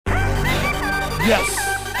Yes.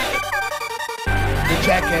 The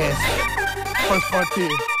Jackass. First Frontier.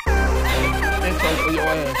 Intro for your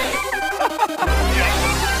ass. Yes.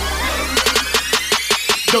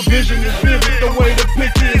 The vision is vivid, the way the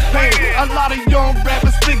picture is painted. A lot of young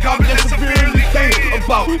rappers think I'm just severely tainted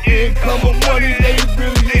about income or money they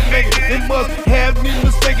really ain't making. They must have me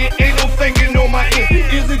mistaken, ain't no thinking on my end.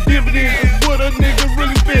 Is it dividends? Is what a nigga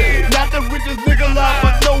really spend? Not the richest nigga alive,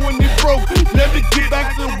 but know when he broke. Let me get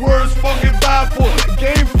back to the words fucking vibe for a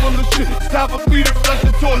game full of shit. It's time for me to flush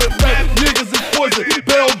the toilet. Rap niggas is poison.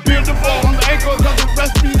 Bell bend the ball on the ankle, cause the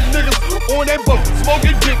rest of these niggas on that boat.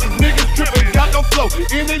 Smoking bitches, niggas tripping, got no flow.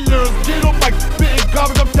 In they lyrics, get on mic, spitting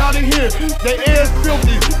garbage, I'm tired of here. They air's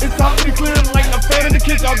filthy, it's time to be clear like a fan in the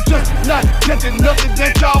kitchen. I'm just not catching nothing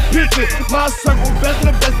that y'all pitching. My circle best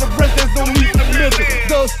of the best, the rest there's no need to miss it.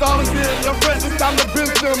 The stars here, your friends, it's time to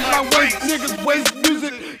build them. I waste niggas, waste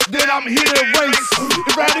music, then I'm here to race.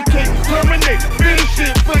 Eradicate, terminate, finish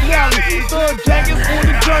it, finale. The jacket's on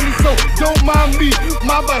the journey, so don't mind me.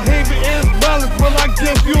 My behavior is violent, well I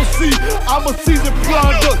guess you'll see. I'm a seasoned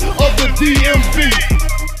product of the DMV.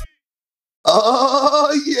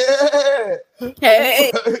 Oh yeah.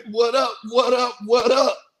 Hey. What up, what up, what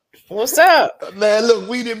up? What's up? Man, look,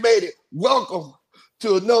 we done made it. Welcome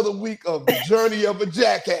to another week of the Journey of a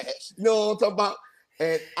Jackass. You know what I'm talking about?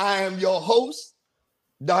 And I am your host,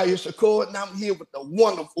 Daya Shakur, and I'm here with the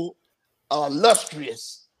wonderful,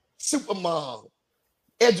 illustrious, supermom,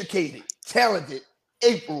 educated, talented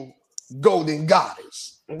April Golden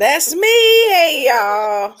Goddess. That's me. Hey,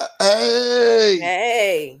 y'all. Hey.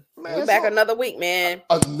 Hey. Man, We're back another week, man.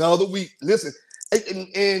 Another week. Listen,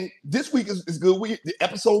 and this week is good. The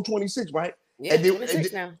episode 26, right? Yeah, and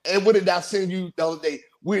 26 now. And what did I send you the other day?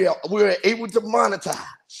 We're able to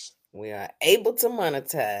monetize. We are able to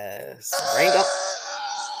monetize. Yeah,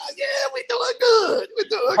 we're doing good.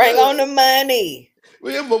 Bring on the money.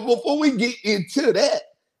 Well, but before we get into that,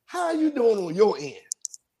 how are you doing on your end?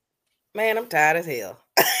 Man, I'm tired as hell.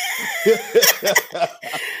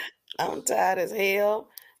 I'm tired as hell.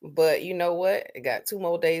 But you know what? I got 2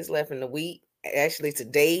 more days left in the week. Actually,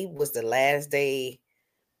 today was the last day.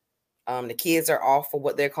 The kids are off for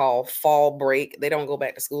what they're called fall break. They don't go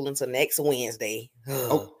back to school until next Wednesday.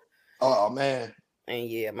 Oh man. And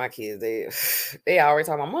yeah, my kids, they always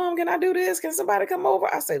talking about, Mom, can I do this? Can somebody come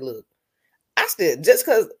over? I say, look, I still, just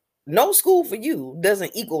because no school for you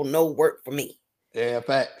doesn't equal no work for me. Yeah,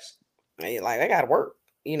 facts. Like, I gotta work,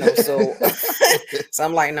 so so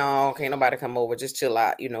I'm like, no, can't nobody come over, just chill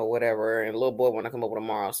out, whatever. And little boy wanna come over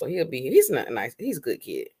tomorrow. So he's not nice, he's a good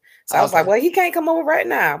kid. So I was like, well, he can't come over right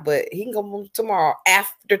now, but he can come over tomorrow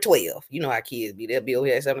after 12. You know how kids be. They'll be over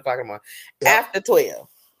here at 7 o'clock in the morning. Yep. After 12.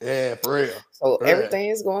 Yeah, for real. So everything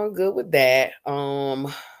is going good with that.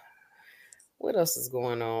 What else is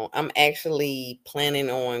going on? I'm actually planning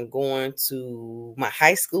on going to my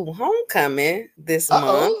high school homecoming this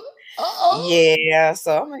month. Yeah,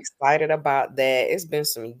 so I'm excited about that. It's been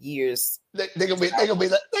some years. They gonna be like, look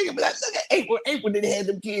at April didn't have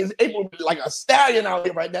them kids. April like a stallion out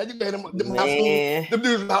here right now. You better them dudes in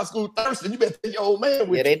high school thirsty. You better take your old man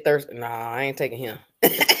with you. They thirsty. Nah, I ain't taking him.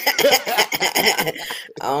 I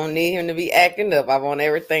don't need him to be acting up. I want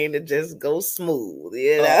everything to just go smooth,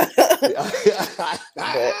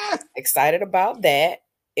 But excited about that.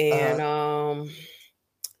 And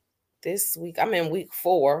this week I'm in week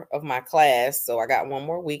 4 of my class, so I got 1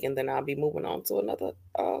 more week, and then I'll be moving on to another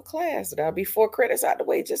class. That'll be 4 credits out the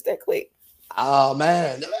way, just that quick. Oh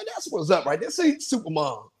man, that's what's up, right? That's a super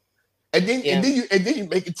mom. And then you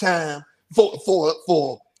make it time for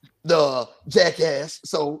the Jackass.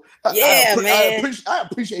 So man, I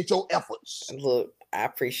appreciate your efforts. Look, I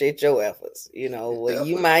appreciate your efforts. Well,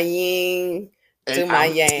 you my yin to my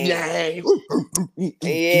yang.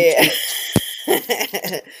 Yeah.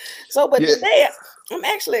 So, but today I'm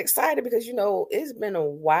actually excited because it's been a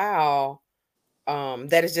while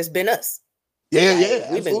that it's just been us.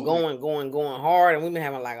 Yeah, we've been going hard, and we've been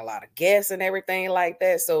having like a lot of guests and everything like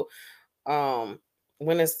that. So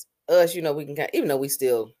when it's us, we can even though we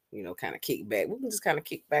still kind of kick back, we can just kind of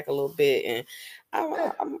kick back a little bit. And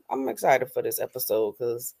I'm excited for this episode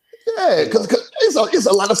because it's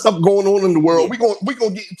a lot of stuff going on in the world. We're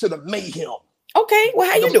gonna get into the mayhem. Okay, well,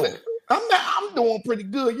 how you doing? I'm doing pretty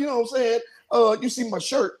good. You know what I'm saying? You see my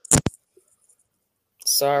shirt.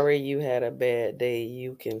 Sorry you had a bad day.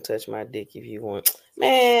 You can touch my dick if you want.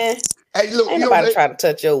 Man, hey, look, ain't nobody trying to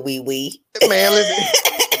touch your wee. Man, listen.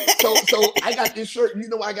 So I got this shirt.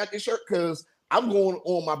 I got this shirt because I'm going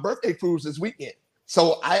on my birthday cruise this weekend.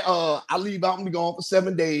 So I leave out and be gone for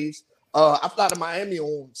 7 days. I fly to Miami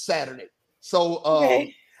on Saturday. So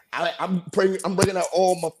I'm bringing out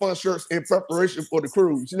all my fun shirts in preparation for the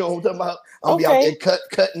cruise. You know what I'm talking about? I'll be out there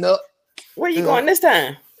cutting up. Where you going this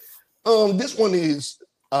time? This one is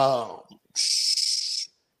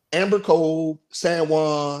Amber Cove, San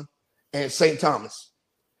Juan, and St. Thomas.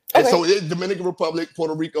 And so it's Dominican Republic,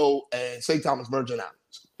 Puerto Rico, and St. Thomas Virgin Islands.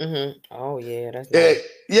 Mm-hmm. Oh yeah, that's nice.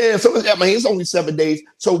 Yeah. So I mean, it's only 7 days.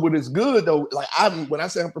 So what is good though? Like when I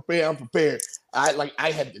say I'm prepared, I'm prepared. I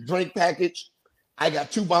had the drink package. I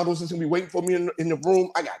got 2 bottles that's gonna be waiting for me in the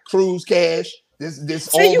room. I got cruise cash. This.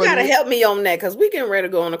 See, you gotta help me on that because we getting ready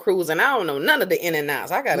to go on a cruise, and I don't know none of the in and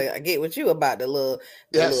outs. I gotta get with you about the little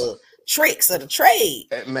tricks of the trade.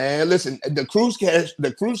 Man, listen, the cruise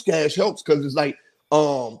cash helps because it's like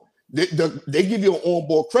they give you an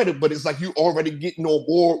onboard credit, but it's like you already getting on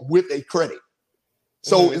board with a credit.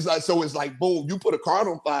 So it's like boom, you put a card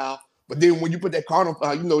on file, but then when you put that card on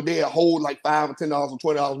file, you know they hold like $5 or $10 or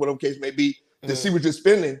 $20, whatever case may be, to see what you're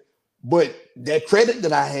spending. But that credit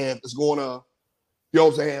that I have is gonna, you know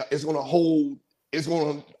what I'm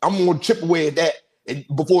saying, I'm gonna chip away at that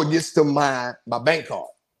before it gets to my bank card.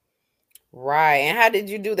 Right. And how did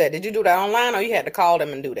you do that? Did you do that online or you had to call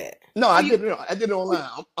them and do that? No, I did it online.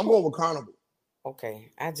 I'm going with Carnival.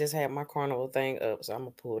 Okay. I just had my Carnival thing up, so I'm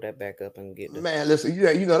gonna pull that back up and get Man, listen,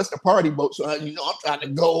 you know, that's the party boat. So I'm trying to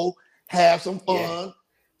go have some fun,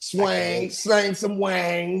 swing, sing some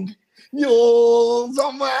wang. Yo,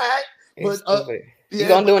 something. But you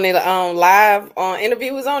gonna do any live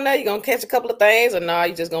interviews on there? You gonna catch a couple of things, or no?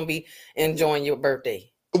 You just gonna be enjoying your birthday?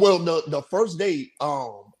 Well, the first day,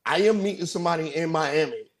 I am meeting somebody in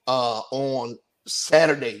Miami on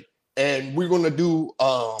Saturday, and we're gonna do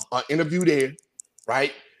an interview there,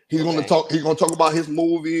 right? He's gonna talk about his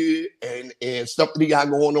movie and stuff that he got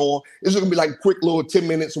going on. It's gonna be like a quick little 10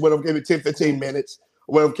 minutes or whatever, maybe 10, 15 minutes,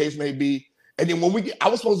 whatever case may be. And then when I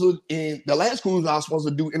was supposed to, in the last cruise, I was supposed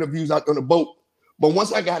to do interviews out on the boat. But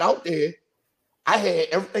once I got out there, I had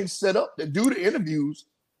everything set up to do the interviews.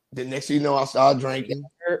 The next thing you know, I started drinking.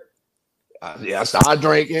 I started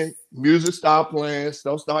drinking. Music started playing.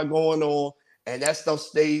 Stuff started going on. And that stuff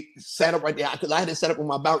stayed set up right there. Because I had it set up on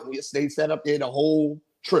my balcony. It stayed set up there the whole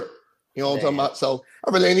trip. You know what I'm talking about? So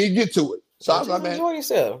I really need to get to it. So I was like, man. Enjoy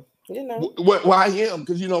yourself. You know. Well, I am.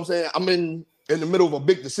 Because you know what I'm saying? I'm in the middle of a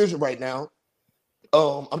big decision right now.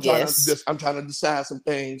 I'm trying to decide some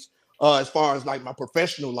things as far as like my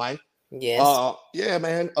professional life. Yes. Yeah,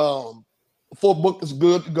 man. 4th book is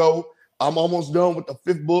good to go. I'm almost done with the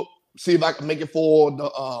 5th book. See if I can make it for the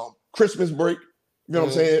Christmas break. You know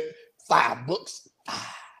what I'm saying? 5 books.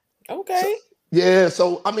 Okay.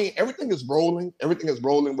 So I mean, everything is rolling. Everything is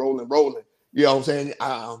rolling. You know what I'm saying?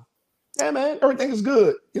 Yeah, man. Everything is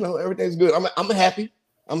good. You know, everything's good. I'm happy.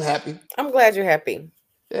 I'm glad you're happy.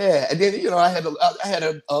 Yeah, and then I had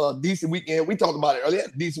a decent weekend. We talked about it earlier.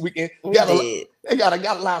 Decent weekend. Got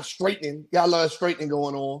a lot of straightening. Got a lot of straightening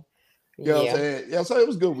going on. You know what I'm saying? Yeah, so it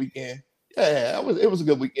was a good weekend. Yeah, it was a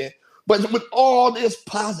good weekend. But with all this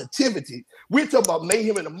positivity, we're talking about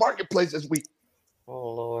mayhem in the marketplace this week.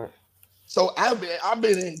 Oh Lord! So I've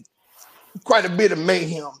been in quite a bit of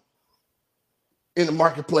mayhem in the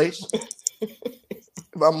marketplace,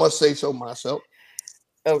 if I must say so myself.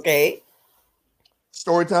 Okay.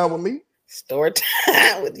 Story time with me. Story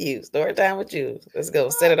time with you. Let's go.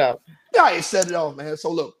 Set it off. Yeah, I set it off, man. So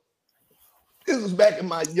look, this was back in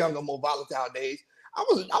my younger, more volatile days. I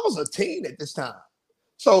was a teen at this time.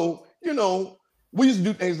 So, we used to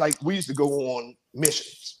do things like we used to go on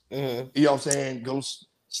missions. Mm-hmm. You know what I'm saying? Go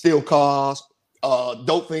steal cars.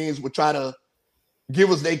 Dope fiends would try to give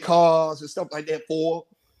us their cars and stuff like that for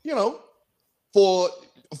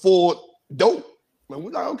dope. And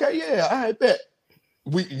we're like, okay, yeah, I bet.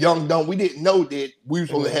 We young dumb, we didn't know that we were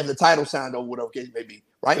supposed to have the title signed over whatever case may be,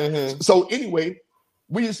 right? Mm-hmm. So anyway,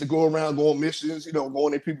 we used to go around, go on missions,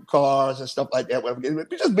 going in people's cars and stuff like that, whatever case may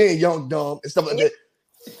be. Just being young, dumb, and stuff like that.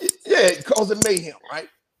 Yeah, causing mayhem, right?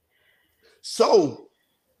 So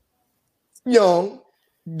young,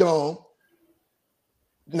 dumb,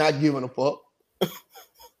 not giving a fuck.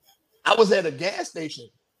 I was at a gas station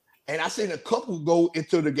and I seen a couple go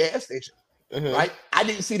into the gas station. Mm-hmm. Right? I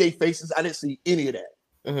didn't see their faces. I didn't see any of that.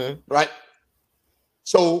 Mm-hmm. Right?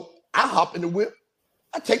 So I hop in the whip.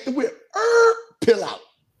 I take the whip. Pill out.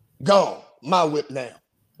 Gone. My whip now.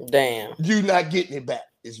 Damn. You not getting it back.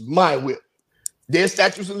 It's my whip. There's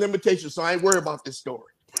statutes and limitations, so I ain't worried about this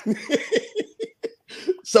story.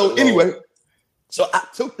 So anyway, so I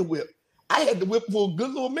took the whip. I had the whip for a good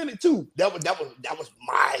little minute too. That was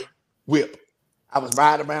my whip. I was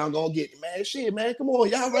riding around going get it, man. Shit, man, come on,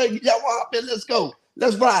 y'all ready? Y'all want up there? Let's go.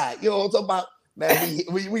 Let's ride. You know what I'm talking about? Man,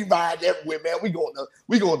 we ride everywhere, man. We going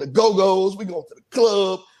to go-go's. We going to the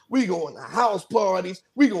club. We going to house parties.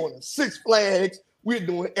 We going to Six Flags. We're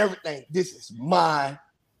doing everything. This is my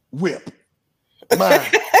whip. Mine.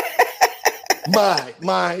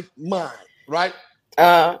 Mine. Right?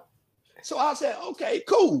 So I said, okay,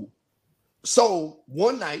 cool. So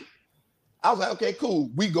one night, I was like, okay, cool.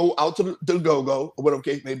 We go out to the go-go, or whatever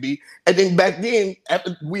case may be. And then back then,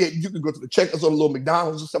 after you could go to the Checkers or the little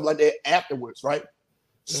McDonald's and stuff like that afterwards, right?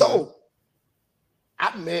 So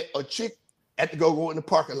I met a chick at the go-go in the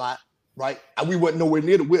parking lot, right? And we wasn't nowhere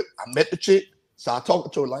near the whip. I met the chick, started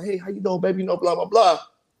talking to her like, hey, how you doing, baby? You know, blah, blah, blah.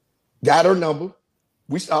 Got her number.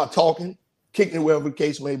 We started talking, kicking it, wherever the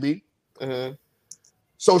case may be.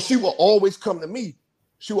 So she will always come to me.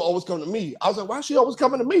 I was like, why is she always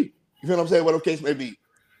coming to me? You feel what I'm saying? Whatever case may be.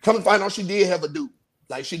 Come to find out she did have a dude.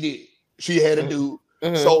 Like she did. She had a dude.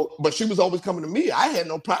 So, but she was always coming to me. I had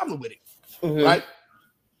no problem with it. Right?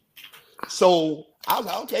 So I was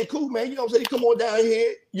like, okay, cool, man. You know what I'm saying? Come on down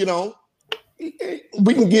here, you know.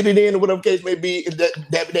 We can get it in or whatever case may be.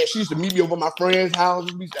 That she used to meet me over my friend's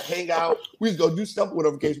house. We used to hang out. We used to go do stuff,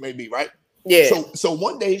 whatever case may be, right? Yeah. So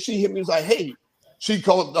one day she hit me, was like, hey, she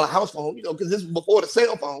called the house phone, you know, because this was before the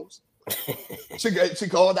cell phones. She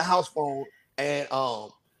called the house phone, and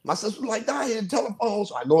my sister was like, "Nah, here's the telephone."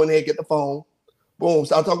 So I go in there, get the phone, boom,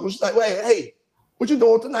 start talking. She's like, "Wait, hey, what you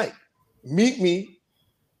doing tonight? Meet me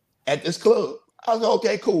at this club." I was like,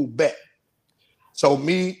 "Okay, cool, bet." So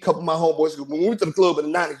me, a couple of my homeboys, when we went to the club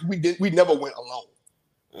in the 90s, we never went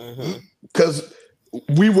alone because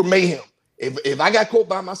we were mayhem. If I got caught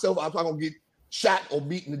by myself, I was probably gonna get shot or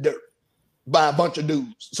beat in the dirt by a bunch of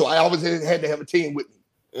dudes. So I always had to have a team with me.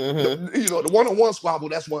 You know, the one-on-one squabble,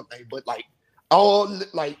 that's one thing, but like all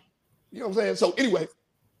like, you know what I'm saying? So anyway,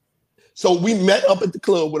 so we met up at the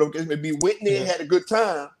club, whatever case may be, went in there, had a good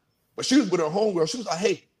time, but she was with her homegirl. She was like,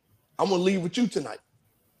 hey, I'm gonna leave with you tonight.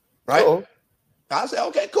 Right? Oh. I said,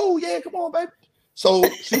 okay, cool, yeah, come on, baby. So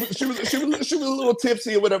she was a little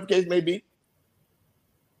tipsy or whatever case may be.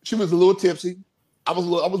 She was a little tipsy. I was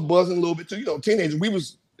buzzing a little bit too. You know, teenagers, we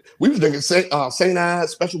was drinking St.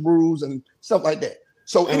 Ives, special brews and stuff like that.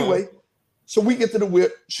 So anyway, so we get to the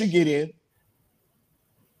whip, she get in.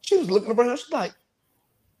 She was looking around, she's like,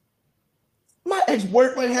 my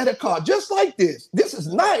ex-boyfriend had a car just like this. This is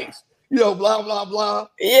nice. You know, blah, blah, blah.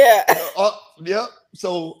 Yeah. Yep.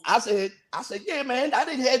 So I said, yeah, man, I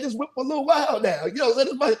didn't have this whip for a little while now. You know,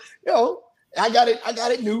 I got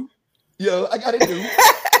it new. You know, I got it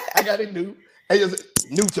new. It was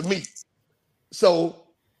new to me. So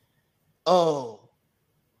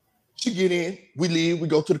she get in, we leave, we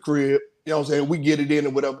go to the crib, you know what I'm saying? We get it in or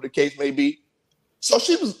whatever the case may be. So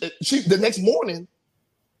the nenext morning,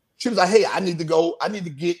 she was like, hey, I need to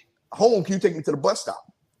get home. Can you take me to the bus stop?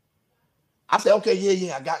 I said, okay,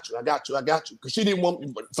 yeah, I got you. Because she didn't want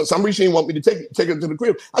me, but for some reason, she didn't want me to take her to the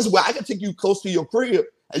crib. I said, well, I can take you close to your crib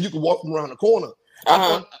and you can walk from around the corner.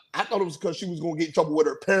 I thought it was because she was going to get in trouble with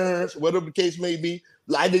her parents, whatever the case may be.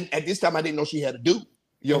 At this time, I didn't know she had a dude.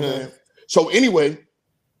 You know what I'm saying? So anyway,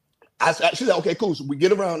 she said, okay, cool. So we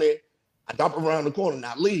get around there. I drop her around the corner and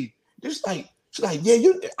I leave. She's like,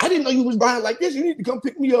 yeah, I didn't know you was buying like this. You need to come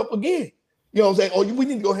pick me up again. You know what I'm saying? Or we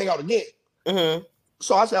need to go hang out again.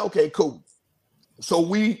 So I said, okay, cool.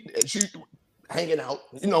 So she hanging out.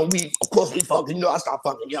 You know, of course we fucking, you know, I start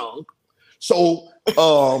fucking young. So,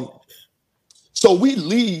 so we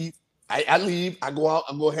leave. I leave. I go out.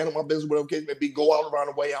 I'm going to handle my business, whatever case may be. Go out around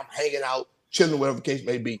the way. I'm hanging out, chilling, whatever the case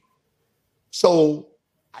may be. So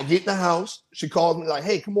I get in the house. She calls me like,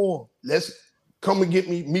 hey, come on. Let's come and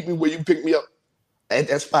meet me where you pick me up at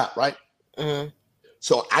that spot, right?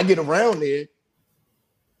 So I get around there,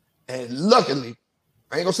 and luckily,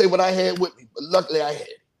 I ain't gonna say what I had with me, but luckily I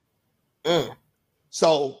had.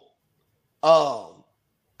 So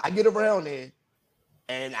I get around there,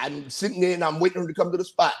 and I'm sitting there, and I'm waiting for her to come to the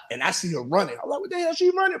spot, and I see her running. I'm like, what the hell is she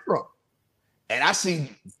running from? And I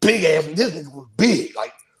see big ass, this nigga was big,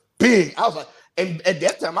 like big. I was like, and at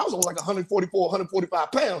that time, I was on like 144,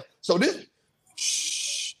 145 pounds. So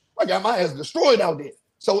I got my ass destroyed out there.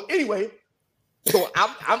 So anyway, so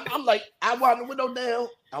I'm like, I wind the window down.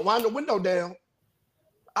 I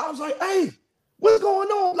was like, hey, what's going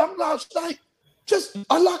on? I was like, just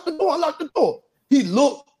unlock the door. He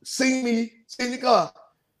looked, seen me, seen the car.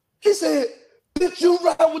 He said, did you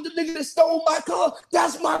ride with the nigga that stole my car?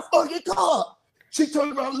 That's my fucking car. She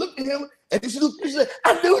turned around, looked at him, and she said,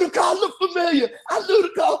 I knew the car looked familiar.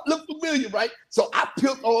 Right? So I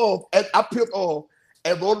peeled off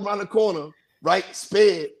and rode around the corner, right?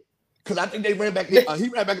 Sped, because I think they ran back there. He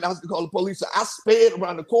ran back in the house to call the police. So I sped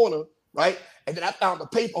around the corner, right? And then I found the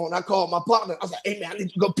payphone and I called my partner. I was like, hey man, I need you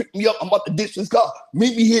to go pick me up. I'm about to ditch this car.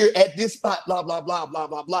 Meet me here at this spot, blah, blah, blah, blah,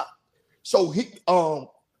 blah, blah. So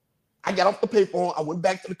I got off the payphone, I went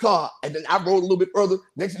back to the car, and then I rode a little bit further.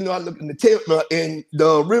 Next thing you know, I looked in the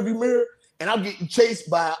rearview mirror, and I'm getting chased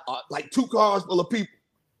by like 2 cars full of people.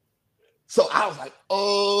 So I was like,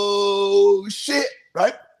 oh shit,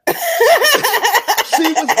 right?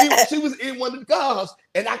 she was in one of the cars,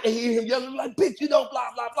 and I can hear him yelling like, bitch, you know,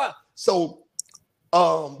 blah, blah, blah. So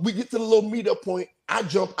we get to the little meetup point. I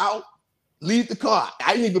jump out, leave the car.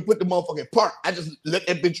 I didn't even put the motherfucking park. I just let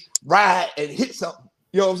that bitch ride and hit something.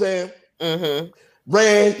 You know what I'm saying? Mm-hmm.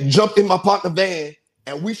 Ran, jumped in my partner van,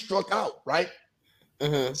 and we struck out, right?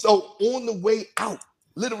 Mm-hmm. So on the way out,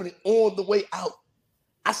 literally on the way out,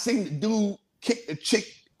 I seen the dude kick the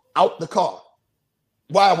chick out the car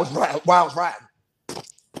while I was riding.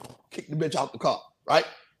 Kick the bitch out the car, right?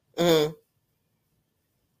 Mm-hmm.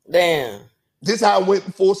 Damn. This is how I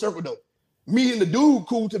went full circle though. Me and the dude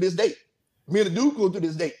cool to this day.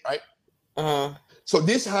 Right? Uh-huh. So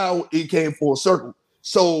this is how it came full circle.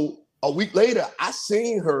 So a week later, I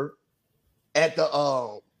seen her at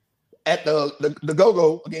the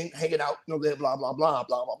go-go again, hanging out, you know, blah, blah, blah,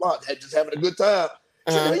 blah, blah, blah. Just having a good time.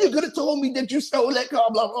 She said, you could have told me that you stole that car,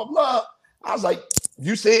 blah, blah, blah. I was like,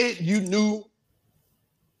 you said you knew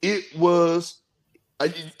it was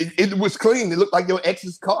clean. It looked like your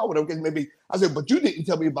ex's car, whatever the case may be. I said, but you didn't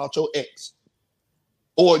tell me about your ex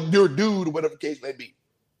or your dude or whatever the case may be.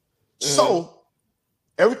 So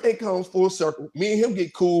everything comes full circle. Me and him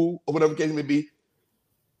get cool or whatever the case may be.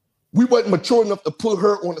 We wasn't mature enough to put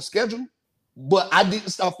her on the schedule, but I didn't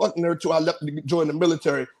stop fucking her till I left to join the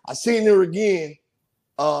military. I seen her again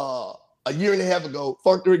a year and a half ago.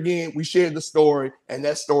 Fucked her again. We shared the story, and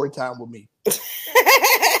that's story time with me. That's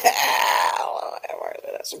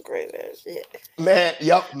some crazy ass shit. Man,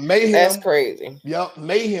 yep, Mayhem. That's crazy. Yep,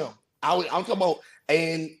 Mayhem. I'm talking about,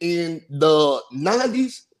 and in the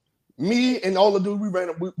 90s, me and all the dudes we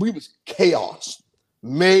ran, we was chaos.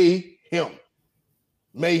 Mayhem.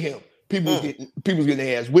 People was getting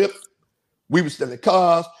their ass whipped. We was stealing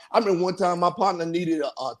cars. I remember one time my partner needed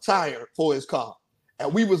a tire for his car.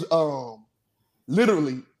 And we was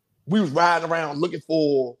literally, we was riding around looking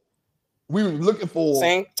for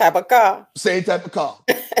same type of car.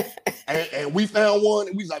 and we found one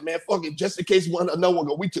and we was like, man, fuck it, just in case another one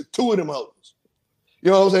go. We took 2 of them hoes.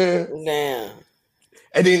 You know what I'm saying? Damn.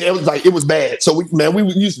 And then it was bad. So we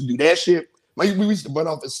used to do that shit. We used to run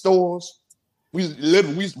off at stores. We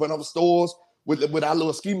used to run off at stores with our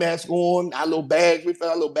little ski mask on, our little bags. We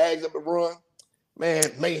found our little bags up and run. Man,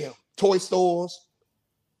 mayhem. Toy stores,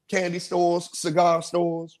 candy stores, cigar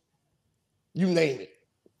stores, you name it.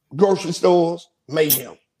 Grocery stores,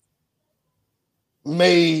 mayhem.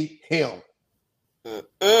 Mayhem.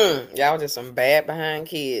 Y'all just some bad behind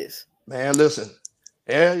kids. Man, listen.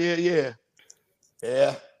 Yeah.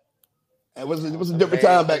 It was a different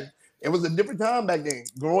time back. It was a different time back then.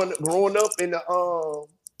 Growing up in the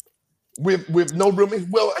with no room.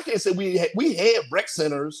 Well, I can't say we had rec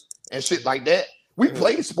centers and shit like that. We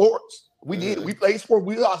played sports. We did. We played sports.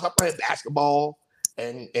 We also played basketball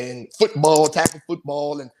and football, tackle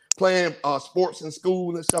football, and playing sports in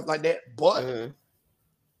school and stuff like that.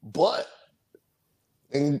 But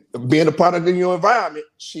and being a product of your environment,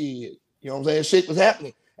 shit, you know what I'm saying? Shit was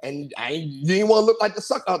happening. And you didn't want to look like the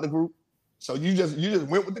suck out the group. So you just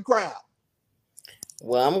went with the crowd.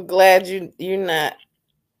 Well, I'm glad you're not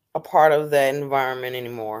a part of that environment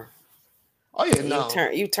anymore. Oh yeah, no.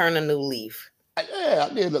 You turn a new leaf. I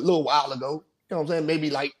did a little while ago. You know what I'm saying? Maybe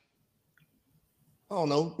like, I don't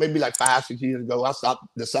know, maybe like 5-6 years ago, I stopped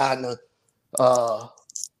deciding to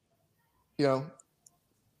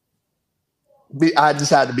I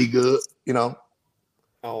decided to be good, you know.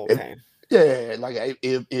 Oh, okay. Like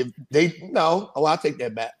if they I'll take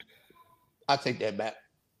that back.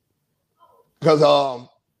 Because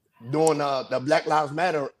during the Black Lives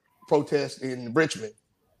Matter protest in Richmond,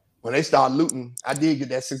 when they started looting, I did get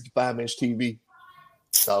that 65-inch TV.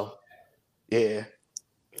 So, yeah.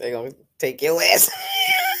 They gonna take your ass.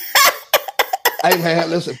 Hey man,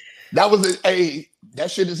 listen,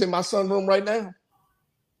 that shit is in my sunroom right now.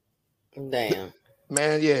 Damn.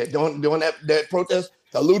 Man, yeah, doing that protest,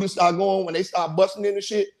 the looters start going when they start busting in the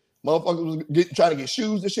shit. Motherfuckers was trying to get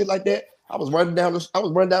shoes and shit like that. I was running down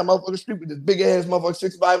motherfucking street with this big ass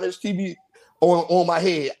motherfucking 65-inch TV on my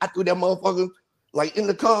head. I threw that motherfucker like in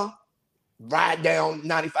the car, ride down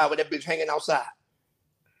 95 with that bitch hanging outside.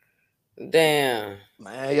 Damn.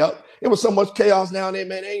 Man, yup. It was so much chaos down there,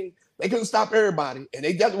 man. They couldn't stop everybody. And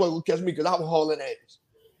they definitely would catch me because I was hauling ass.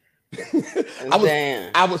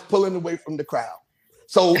 I was pulling away from the crowd.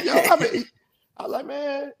 So, I was like,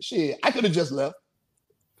 man, shit, I could have just left.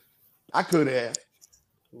 I could have.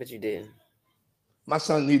 But you didn't. My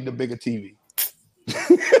son needed a bigger TV.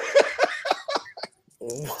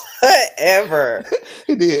 Whatever.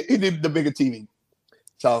 He did. He did the bigger TV.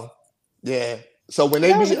 So, yeah. So when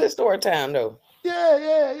that was a good story time, though.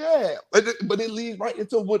 Yeah. But it leads right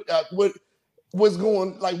into what what's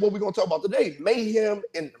going, like what we're gonna talk about today. Mayhem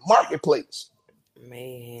in the marketplace.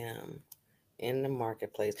 Mayhem in the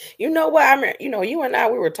marketplace. You know what? I mean, you and I,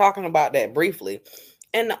 we were talking about that briefly.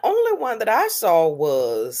 And the only one that I saw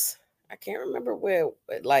was, I can't remember where,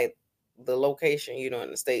 like the location,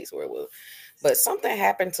 in the States where it was. But something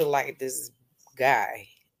happened to like this guy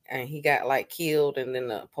and he got like killed. And then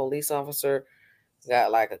the police officer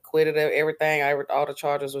got like acquitted of everything. All the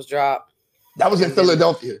charges was dropped. That was in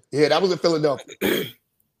Philadelphia. Yeah, that was in Philadelphia.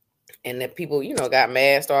 And the people, got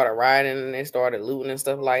mad, started rioting, and they started looting and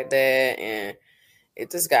stuff like that. And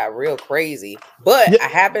it just got real crazy. But yeah. I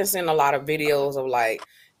have been seeing a lot of videos of like,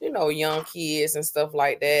 young kids and stuff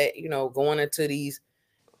like that, going into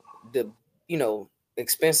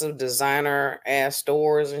expensive designer ass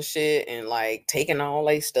stores and shit and like taking all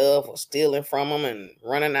their stuff or stealing from them and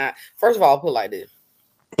running out. First of all, I'll put it like this.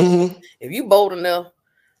 Mm-hmm. If you bold enough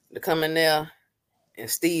to come in there and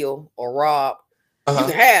steal or rob, you can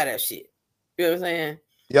have that shit. You know what I'm saying?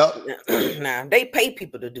 Yep. Now, they pay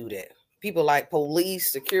people to do that. People like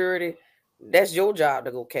police, security, that's your job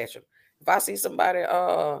to go catch them. If I see somebody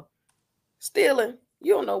stealing,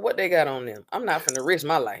 you don't know what they got on them. I'm not finna risk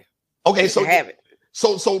my life. Okay, so have it.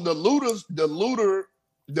 So the looting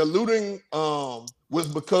was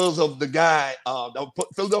because of the guy, the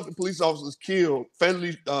Philadelphia police officers killed,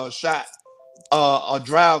 fatally shot a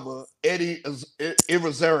driver, Eddie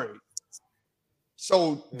Irizarry.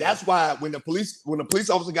 So that's why when the police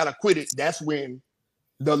officer got acquitted, that's when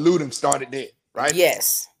the looting started there, right?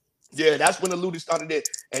 Yes. Yeah, that's when the looting started there.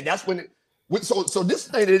 And that's when so this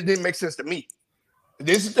thing didn't make sense to me.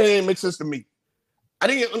 This thing didn't make sense to me. I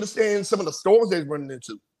didn't understand some of the stores they were running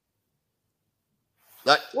into.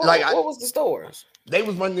 What was the stores? They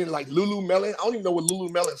was running in like Lululemon. I don't even know what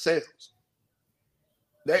Lululemon sells.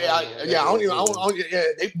 They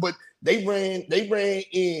ran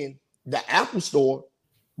in the Apple store,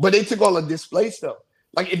 but they took all the display stuff.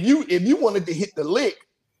 Like if you wanted to hit the lick,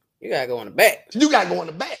 you gotta go in the back. You gotta go in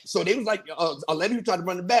the back. So they was like, a lady who tried to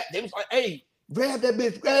run the back. They was like, hey, grab that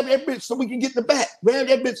bitch so we can get the back. Grab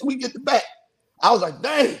that bitch so we can get the back. I was like,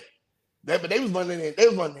 dang. But they was running in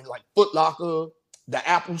like Foot Locker, the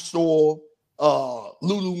Apple store,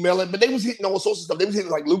 Lululemon, but they was hitting all sorts of stuff. They was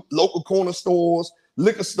hitting like local corner stores,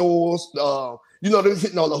 liquor stores. They was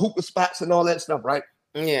hitting all the hookah spots and all that stuff, right?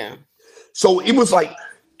 Yeah. So it was like,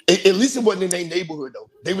 at least it wasn't in their neighborhood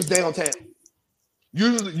though. They was downtown.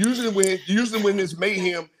 Usually when it's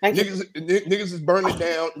mayhem, niggas is burning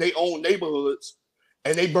down their own neighborhoods,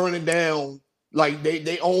 and they burning down like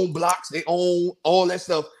they own blocks, they own all that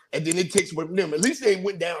stuff, and then it takes with them. At least they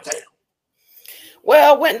went downtown.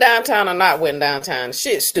 Well, went downtown or not went downtown,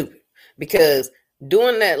 shit's stupid because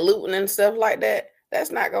doing that looting and stuff like that, that's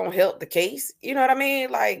not gonna help the case. You know what I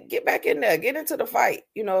mean? Like, get back in there, get into the fight.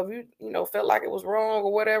 If you felt like it was wrong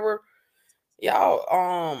or whatever,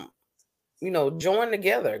 y'all join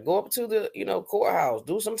together, go up to the courthouse,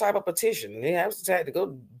 do some type of petition. They have to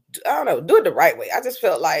go, I don't know, do it the right way. I just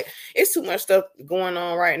felt like it's too much stuff going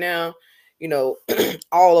on right now,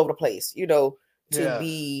 all over the place, to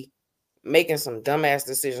be making some dumbass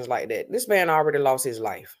decisions like that. This man already lost his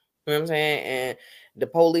life. You know what I'm saying? And the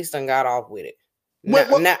police done got off with it. Now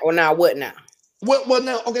what now? Well,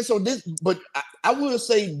 now, okay, so this, but I would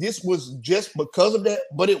say this was just because of that,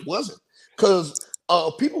 but it wasn't. Because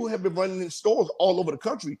people have been running in stores all over the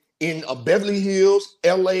country, in Beverly Hills,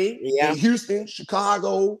 LA, in Houston,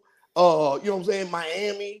 Chicago, you know what I'm saying,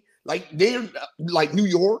 Miami, like they're like New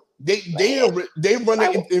York, they're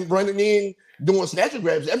running in doing snatch and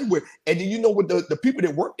grabs everywhere. And then what the people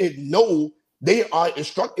that work there know, they are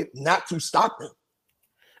instructed not to stop them.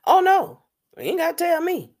 Oh no, you ain't gotta tell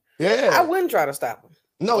me. Yeah, I wouldn't try to stop them.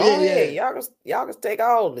 No, y'all can take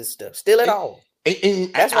all this stuff, steal it all.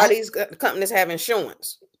 And that's why these companies have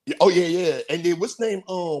insurance. Oh yeah. And then what's the name?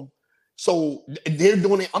 So they're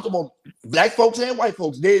doing it. I'm talking about black folks and white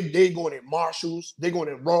folks. They're going at Marshalls, they're going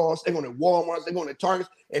at Ross, they're going at Walmart, they're going at Targets,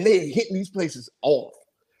 and they're hitting these places off,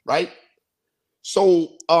 right?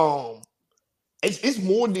 So it's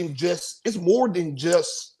more than just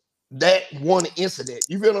that one incident.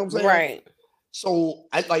 You feel what I'm saying? Right. So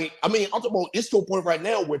I'm talking about, it's to a point right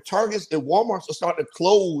now where Targets and Walmarts are starting to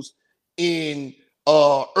close in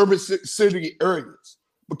urban city areas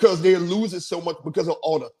because they're losing so much because of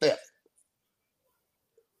all the theft.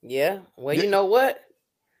 Yeah. Well, you know what?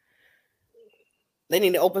 They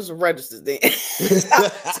need to open some registers then.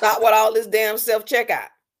 Stop with all this damn self-checkout.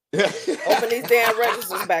 Open these damn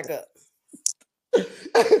registers back up.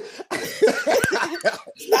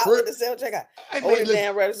 Stop with the self-checkout. Open the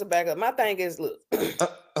damn register back up. My thing is, look,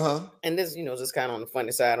 and this, just kind of on the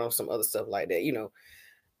funny side on some other stuff like that,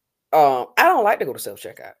 I don't like to go to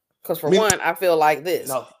self-checkout. Because for one, I feel like this.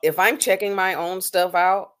 No. If I'm checking my own stuff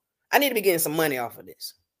out, I need to be getting some money off of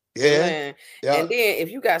this. Yeah. Yeah. And then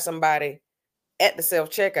if you got somebody at the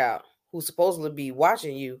self-checkout who's supposedly be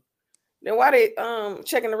watching you, then why they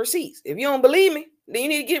checking the receipts? If you don't believe me, then you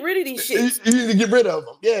need to get rid of these shits. You need to get rid of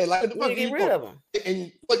them. Yeah, like you need to get rid of them.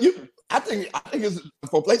 I think it's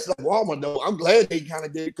for places like Walmart though. I'm glad they kind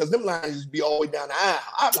of did it because them lines just be all the way down the aisle.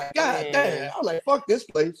 I'm like, God damn! I'm like, fuck this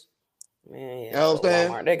place. Man, you know what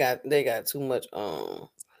I'm saying? They got too much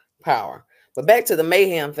power. But back to the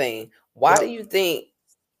Mayhem thing. Why do you think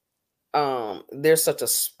there's such a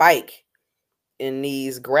spike in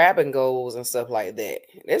these grab and goes and stuff like that?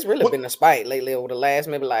 There's really been a spike lately over the last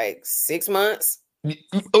maybe like 6 months.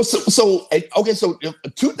 So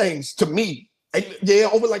two things to me. Yeah,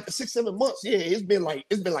 over like the 6-7 months. Yeah, it's been like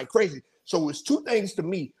crazy. So it's two things to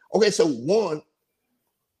me. Okay, so one,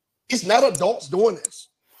 it's not adults doing this.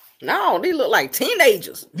 No, they look like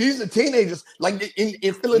teenagers. These are teenagers. Like in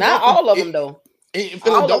Philadelphia. Not all of them though. In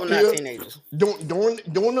Philadelphia, all of them not teenagers.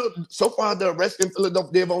 During so far the arrest in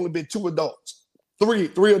Philadelphia, there have only been 2 adults.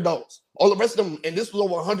 Three adults. All the rest of them, and this was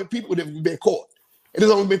over 100 people that have been caught. And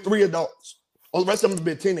there's only been 3 adults. All the rest of them have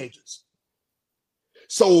been teenagers.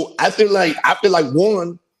 So I feel like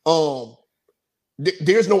one,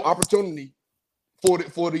 there's no opportunity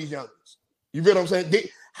for these youngsters. You feel what I'm saying?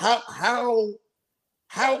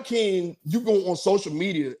 How can you go on social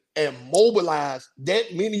media and mobilize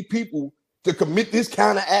that many people to commit this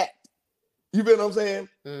kind of act? You feel what I'm saying?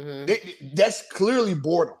 Mm-hmm. That's clearly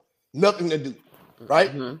boredom, nothing to do,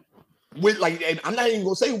 right? Mm-hmm. With and I'm not even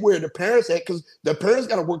gonna say where the parents at because the parents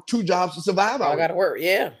got to work 2 jobs to survive. I got to work,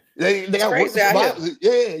 yeah. They got to work to survive.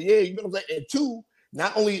 Yeah. You know what I'm saying? And 2,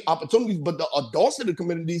 not only opportunities, but the adults that are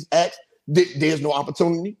committing these acts, there's no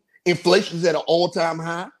opportunity. Inflation's at an all-time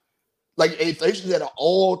high. Like inflation's at an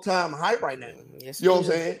all-time high right now. Yes, you know what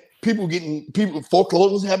I'm saying? People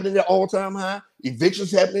foreclosures happening at an all-time high.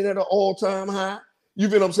 Evictions happening at an all-time high. You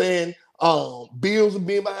feel what I'm saying? Bills are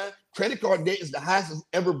being behind. Credit card debt is the highest it's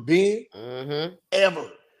ever been. Mm-hmm. Ever.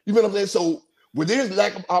 You feel what I'm saying? So with this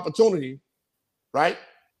lack of opportunity, right?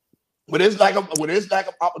 With this lack of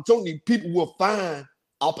opportunity, people will find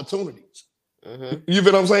opportunities. Mm-hmm. You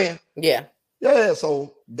feel what I'm saying? Yeah. Yeah.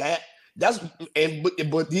 So but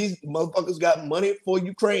these motherfuckers got money for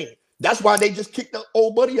Ukraine. That's why they just kicked the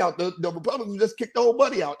old buddy out. The Republicans just kicked the old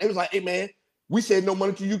buddy out. It was like, hey man, we said no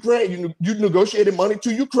money to Ukraine. You negotiated money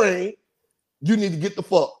to Ukraine. You need to get the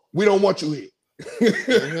fuck. We don't want you here.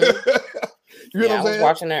 Mm-hmm. You know what I'm saying? I was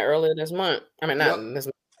watching that earlier this month. I mean,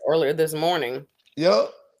 earlier this morning. Yeah.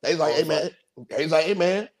 They like, hey man. He's like, hey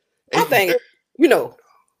man. I think,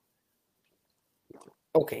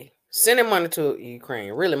 okay, sending money to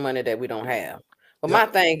Ukraine, really money that we don't have. But my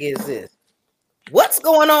thing is this: what's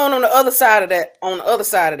going on the other side of that? On the other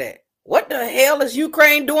side of that, what the hell is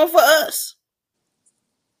Ukraine doing for us?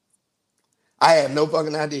 I have no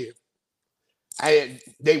fucking idea.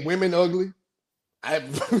 They women ugly. I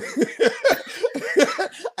don't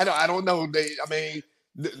know.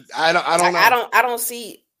 I don't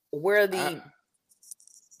see where the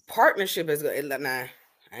partnership is going. Nah,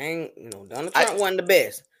 I ain't. Donald Trump wasn't the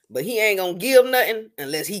best, but he ain't gonna give nothing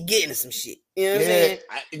unless he getting some shit. You know what I'm saying?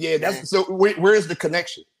 That's so. Where's the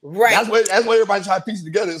connection? Right. That's what everybody try to piece it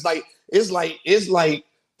together. It's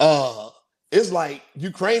like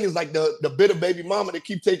Ukraine is like the bitter baby mama that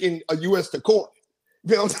keep taking a U.S. to court.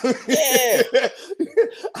 You know what I'm saying? Yeah.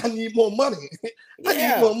 I need more money. I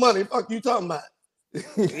need more money. Fuck you talking about?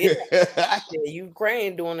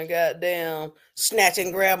 Ukraine doing a goddamn snatch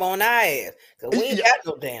and grab on our ass because we ain't got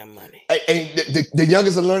no damn money. And the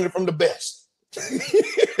youngest are learning from the best.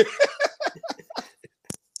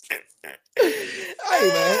 Hey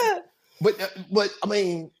man, but I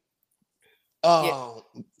mean, but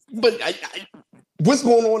what's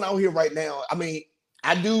going on out here right now? I mean,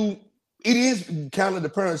 it is kind of the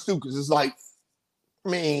parents too, because it's like, I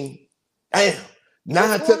mean, damn.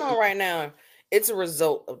 What's going on right now? It's a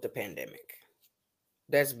result of the pandemic.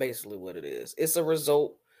 That's basically what it is. It's a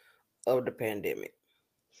result of the pandemic.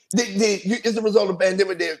 It's a result of the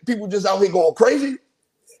pandemic that people just out here going crazy.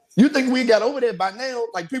 You think we got over there by now?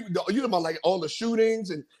 Like people, you know about like all the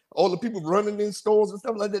shootings and all the people running in stores and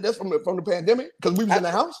stuff like that. That's from the pandemic because we was in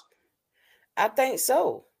the house. I think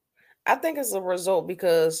so. I think it's a result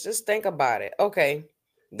because just think about it. Okay.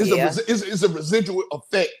 Yeah. It's a residual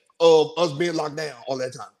effect of us being locked down all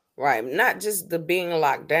that time. Right. Not just the being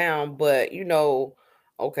locked down, but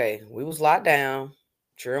okay, we was locked down.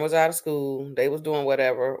 Children was out of school. They was doing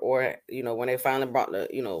whatever. Or, when they finally brought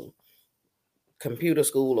the, computer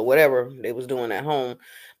school or whatever they was doing at home.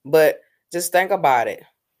 But just think about it.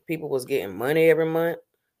 People was getting money every month.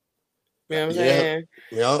 You know what I'm saying?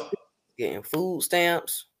 Yeah. Getting food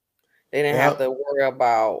stamps. They didn't have to worry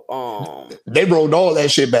about they rolled all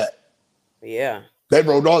that shit back. Yeah. They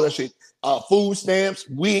rolled all that shit. Food stamps,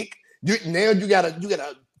 WIC. Now you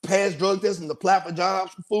gotta pass drug tests and apply for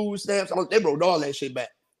jobs for food stamps. They rolled all that shit back.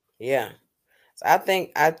 Yeah. So I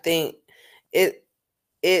think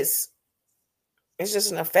it's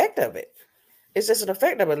just an effect of it. It's just an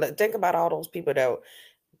effect of it. Think about all those people that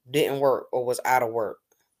didn't work or was out of work.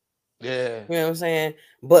 Yeah. You know what I'm saying?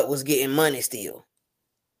 But was getting money still.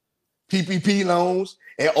 PPP loans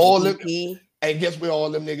and all them. And guess where all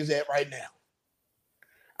them niggas at right now?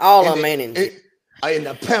 All of them ain't in jail. In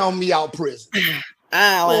the pound me out prison.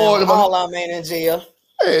 All of them ain't in jail.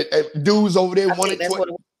 Dudes over there wanted. That's what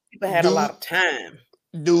people had a lot of time.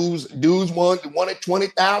 Dudes wanted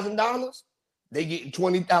 $20,000. They getting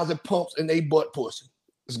 20,000 pumps in they butt pussy.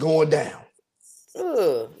 It's going down.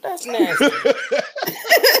 Ugh, that's nasty.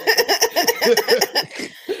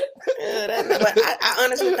 But I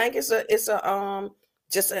honestly think it's a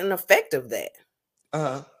just an effect of that. You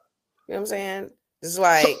know what I'm saying? It's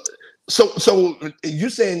like so you're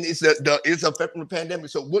saying it's effect from the pandemic.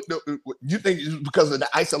 So what you think is because of the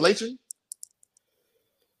isolation?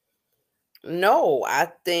 No,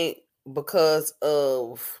 I think because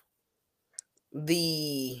of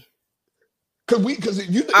the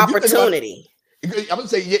opportunity. I would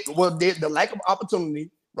say the lack of opportunity,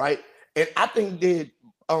 right? And I think that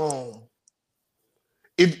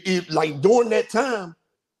if like during that time,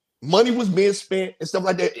 money was being spent and stuff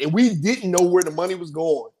like that, and we didn't know where the money was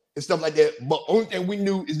going and stuff like that. But only thing we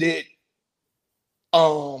knew is that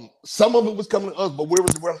some of it was coming to us, but where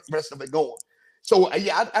was the rest of it going? So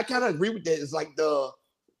yeah, I kind of agree with that. It's like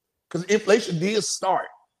because inflation did start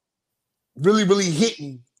really, really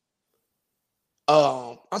hitting.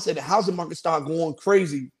 I said the housing market started going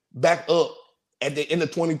crazy back up at the end of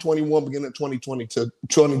 2021, beginning of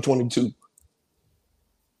 2022.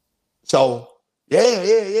 So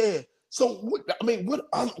yeah. So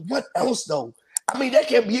what else though? I mean, that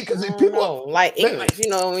can't be it because people like ignorance.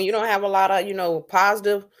 When you don't have a lot of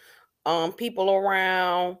positive people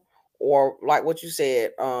around, or like what you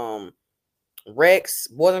said, Rex,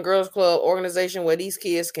 Boys and Girls Club organization, where these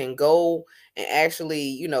kids can go and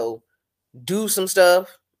actually do some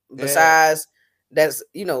stuff besides that's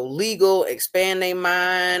legal, expand their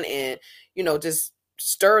mind, and just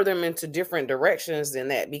stir them into different directions than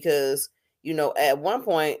that. Because at one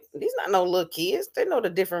point, these not no little kids. They know the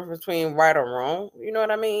difference between right or wrong. You know what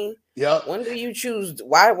I mean? Yeah. When do you choose?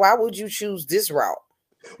 Why would you choose this route?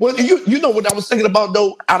 Well, you know what I was thinking about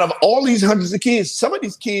though. Out of all these hundreds of kids, some of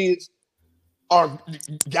these kids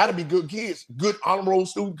got to be good kids, good honor roll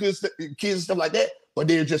student kids and stuff like that. But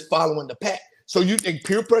they're just following the pack. So you think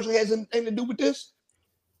peer pressure has anything to do with this?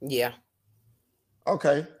 Yeah.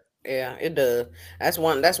 Okay. Yeah, it does. That's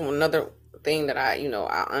another thing that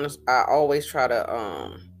I always try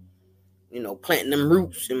to plant them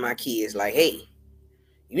roots in my kids. Like, hey,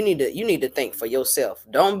 you need to think for yourself.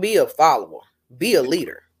 Don't be a follower. Be a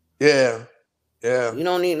leader. Yeah. You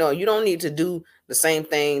don't need to do the same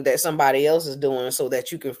thing that somebody else is doing so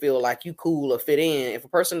that you can feel like you cool or fit in. If a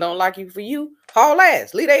person don't like you for you, haul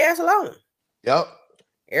ass. Leave their ass alone. Yep.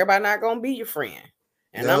 Everybody not gonna be your friend.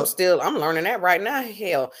 And I'm learning that right now,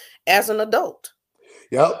 hell, as an adult.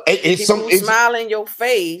 Yep. People smile in your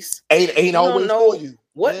face. Ain't always know for you.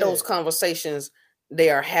 What those conversations they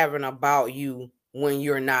are having about you when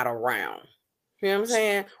you're not around. You know what I'm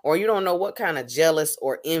saying? Or you don't know what kind of jealous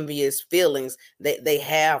or envious feelings that they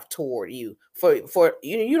have toward you. For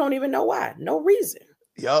you don't even know why. No reason.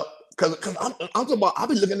 Yep. Because I'm talking about, I've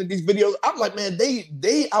been looking at these videos. I'm like, man,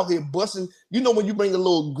 they out here busting. When you bring a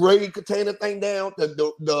little gray container thing down,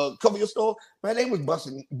 the cover your store, man, they was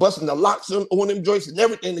busting the locks on them joints and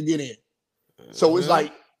everything to get in. Mm-hmm. So it's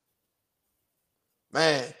like,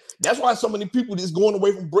 man, that's why so many people just going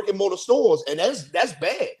away from brick and mortar stores, and that's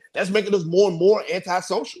bad. That's making us more and more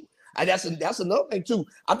antisocial. And that's another thing too.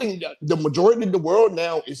 I think the majority of the world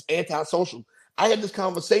now is antisocial. I had this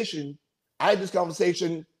conversation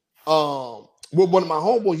with one of my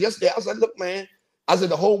homeboys yesterday. I was like, look, man, I said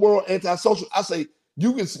the whole world antisocial. I say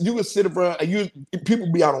you can sit around and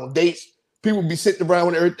people be out on dates, people be sitting around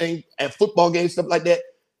with everything at football games, stuff like that.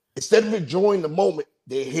 Instead of enjoying the moment,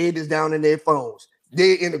 their head is down in their phones.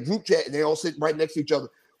 They're in a group chat and they all sit right next to each other.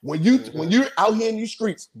 When you're out here in these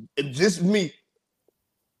streets, it's just me.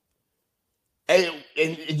 And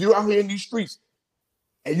you're out here in these streets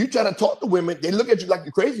and you try to talk to women, they look at you like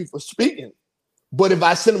you're crazy for speaking. But if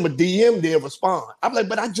I send them a DM, they'll respond. I'm like,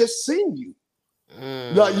 but I just seen you.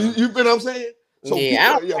 Like, you feel what I'm saying? So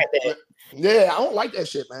yeah, people, I don't like that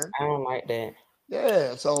shit, man. I don't like that.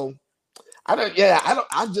 Yeah, so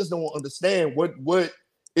I just don't understand what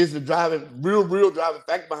is the real driving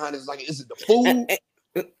factor behind it. Is like, is it the food?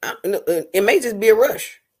 It may just be a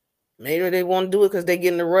rush. Maybe they want to do it because they're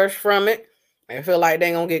getting a rush from it. They feel like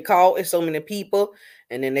they're gonna get caught. It's so many people,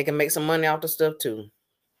 and then they can make some money off the stuff too.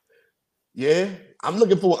 Yeah, I'm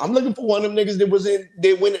looking for one of them niggas that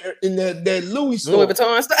went in that Louis store. Louis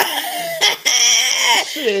Vuitton stuff.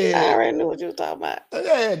 Shit. I already knew what you were talking about.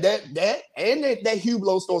 Yeah, that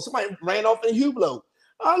Hublot store. Somebody ran off in Hublot.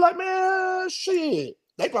 I was like, man, shit.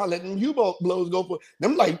 They probably let them Hublots go for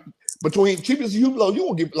them. Like, between cheapest Hublot, you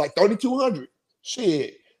will get like $3,200.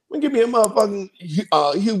 Shit. Give me a motherfucking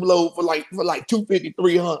Hublot for like $250,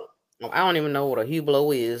 $300. I don't even know what a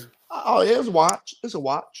Hublot is. Oh, yeah, it's a watch. It's a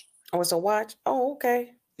watch. Oh, it's a watch. Oh,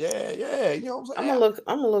 okay. Yeah. You know what I'm saying?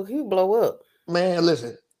 I'm gonna look Hublot up. Man,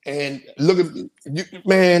 listen, and look at you,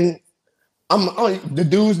 man. I'm the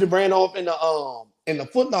dudes that ran off in the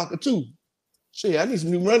Foot Locker too. Shit, I need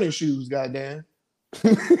some new running shoes, goddamn.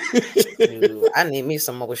 Dude, I need me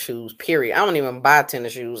some more shoes. Period. I don't even buy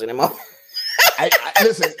tennis shoes anymore.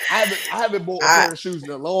 Listen, I haven't bought a pair of shoes in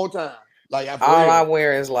a long time. Like, I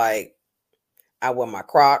wear is like, I wear my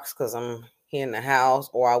Crocs because I'm here in the house,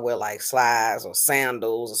 or I wear like slides or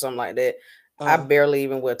sandals or something like that. I barely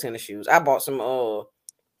even wear tennis shoes. I bought some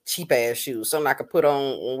cheap ass shoes, something I could put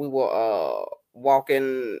on when we were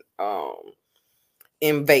walking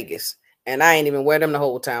in Vegas, and I ain't even wear them the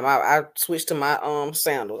whole time. I switched to my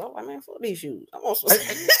sandals. I'm like, man, fuck these shoes.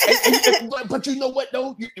 But you know what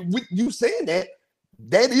though? You saying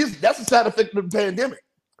that's a side effect of the pandemic.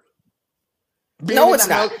 No, it's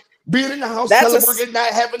not. Being in the house, teleworking,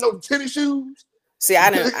 not having no tennis shoes. See,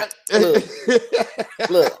 I didn't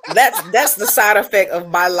look. That's the side effect of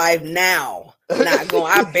my life now. Not going.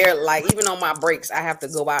 I barely, like, even on my breaks, I have to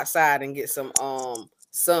go outside and get some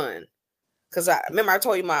sun. Cause I remember I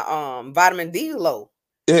told you my vitamin D low.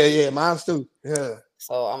 Yeah, mine's too. Yeah.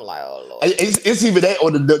 So I'm like, oh Lord. It's either that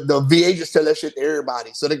or the VA just tell that shit to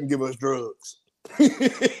everybody so they can give us drugs.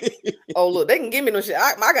 Oh look, they can give me no shit.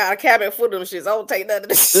 I got a cabinet full of them shits. I don't take none of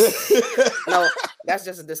this. No, that's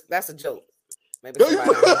a joke. Maybe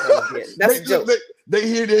that's a joke. They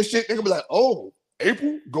hear that shit, they gonna be like, oh,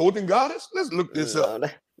 April, Golden Goddess. Let's look this up.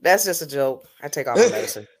 That's just a joke. I take all my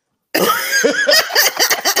medicine.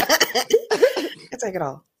 I take it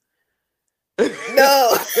all.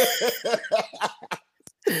 No.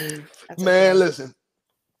 Man, listen.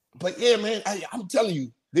 But yeah, man, I'm telling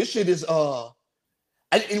you, this shit is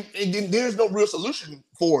there's no real solution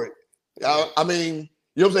for it. I mean,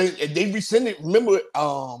 you know what I'm saying? They rescinded, remember,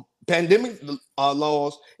 pandemic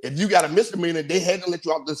laws. If you got a misdemeanor, they had to let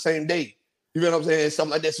you out the same day. You know what I'm saying?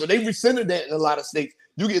 Something like that. So they rescinded that in a lot of states.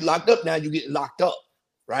 You get locked up now, you get locked up,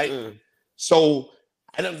 right? So,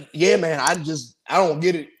 man, I don't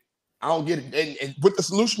get it. I don't get it. And what the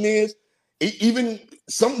solution is, even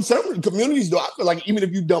some communities, though, I feel like even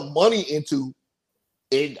if you dump money into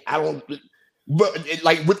it, but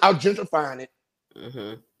like without gentrifying it, you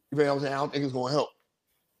know what I'm saying? I don't think it's going to help.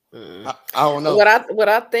 I don't know. What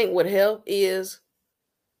I think would help is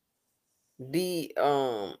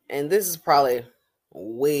and this is probably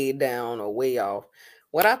way down or way off.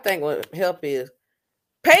 What I think would help is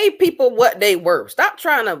pay people what they worth. Stop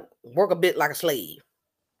trying to work a bit like a slave.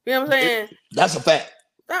 You know what I'm saying? That's a fact.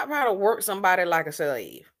 Stop trying to work somebody like a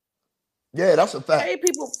slave. Yeah, that's a fact. Pay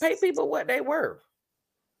people what they worth.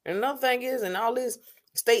 And another thing is, in all these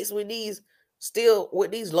states with these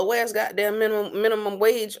low ass goddamn minimum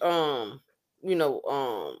wage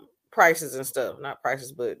prices and stuff. Not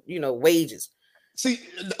prices, but wages. See,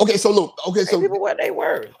 okay, so look, so people what they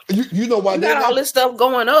were. You know why they got all this stuff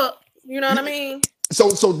going up. You know what I mean? So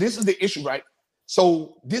this is the issue, right?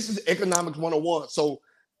 So this is economics 101. So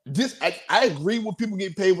I agree with people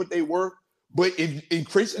getting paid what they work, but if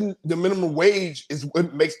increasing the minimum wage is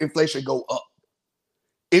what makes inflation go up.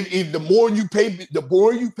 If the more you pay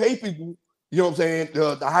people, you know what I'm saying,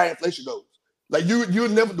 the higher inflation goes. Like you'll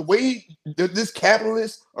never, the way this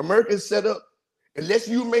capitalist America is set up, unless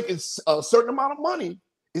you're making a certain amount of money,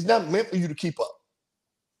 it's not meant for you to keep up.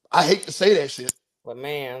 I hate to say that shit. But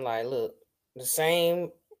man, like, look, the same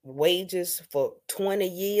wages for 20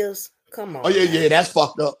 years. Come on. Oh yeah, that's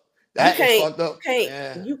fucked up. That is fucked up.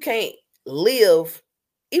 You can't live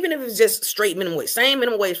even if it's just straight minimum wage, same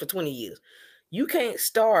minimum wage for 20 years, you can't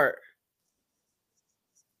start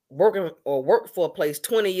working or work for a place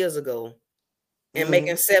 20 years ago and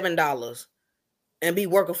making $7 and be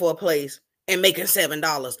working for a place and making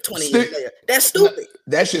 $7 20 years later. That's stupid.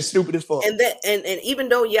 That shit's stupid as fuck. And that and even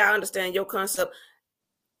though I understand your concept,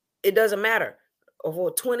 it doesn't matter. Over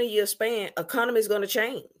a 20-year span, economy is going to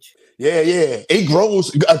change. Yeah. It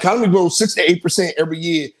grows. Economy grows 6 to 8% every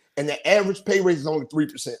year, and the average pay rate is only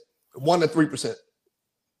 3%, 1 to 3%.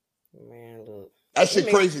 Man, look, that shit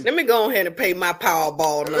crazy. Let me go ahead and pay my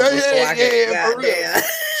Powerball number for real.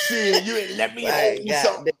 Shit, you ain't let me hold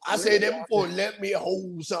something. I said that before. Let me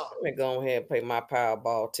hold something. Let me go ahead and pay my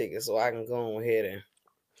Powerball ticket so I can go ahead and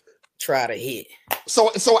try to hit.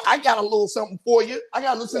 So I got a little something for you.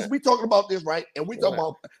 Since we talking about this, right? And we talking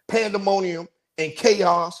about pandemonium and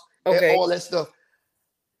chaos and all that stuff.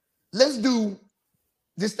 Let's do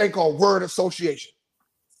this thing called word association.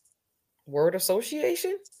 Word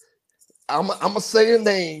association? I'm gonna say a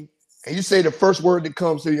name, and you say the first word that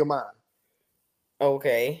comes to your mind.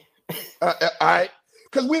 Okay. All right.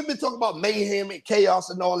 Because we've been talking about mayhem and chaos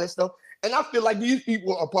and all that stuff, and I feel like these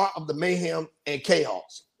people are part of the mayhem and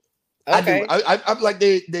chaos. Okay. I do. I'm like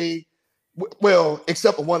they well,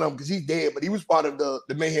 except for one of them because he's dead, but he was part of the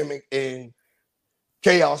mayhem and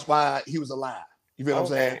chaos while he was alive. You feel what I'm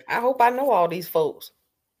saying? I hope I know all these folks.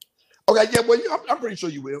 Okay, yeah, well, I'm pretty sure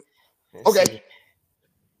you will. Let's see.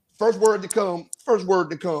 First word to come.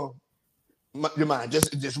 Your mind,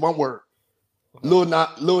 just one word. Lil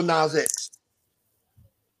Nas X.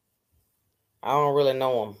 I don't really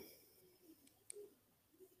know him.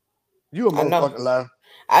 You a motherfucking liar.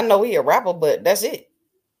 I know he a rapper, but that's it.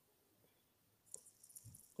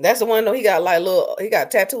 That's the one though. He got he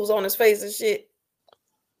got tattoos on his face and shit.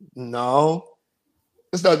 No,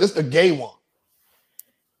 this the gay one.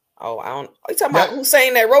 Oh, I don't. You talking about who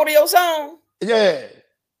sang that rodeo song? Yeah,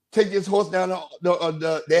 take his horse down they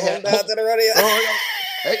had down to the rodeo.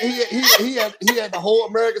 He had the whole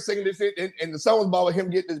America singing this shit, and the song was about him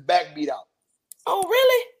getting his back beat out. Oh,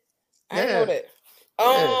 really? I didn't know that.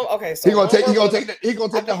 Okay, so he gonna take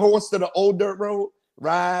the horse to the old dirt road,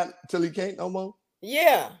 ride till he can't no more.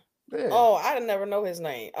 Yeah. Oh, I didn't never know his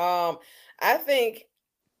name. I think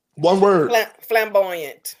one word.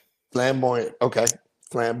 Flamboyant. Flamboyant. Okay.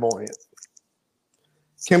 Flamboyant.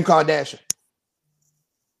 Kim Kardashian.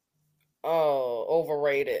 Oh,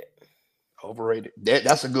 overrated. Overrated.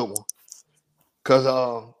 That's a good one. Cause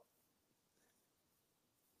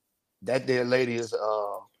that dead lady is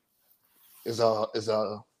a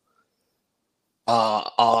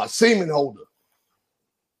semen holder.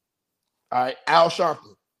 All right, Al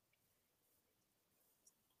Sharpton.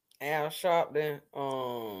 Al Sharpton.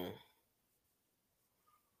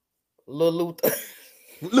 Lil Luther.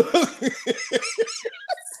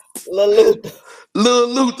 Lil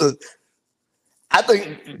Luther. I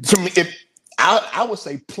think to me, I would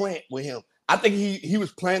say plant with him. I think he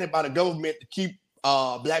was planted by the government to keep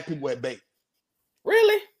black people at bay.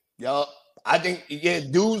 Really? Yup. I think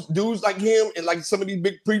dudes like him and like some of these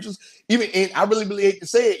big preachers, and I really hate to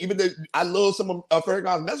say it, even though I love some of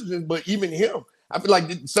Farrakhan's messages, but even him, I feel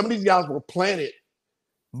like some of these guys were planted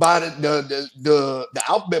by the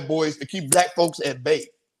alphabet boys to keep black folks at bay.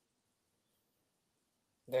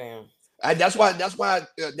 Damn. And that's why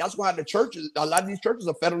the churches, a lot of these churches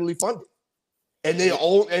are federally funded, and they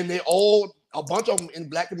all a bunch of them in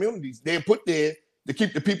black communities. They're put there to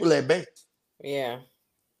keep the people at bay. Yeah.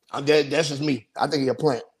 That's just me. I think he's a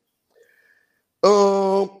plant.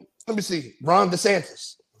 Let me see. Ron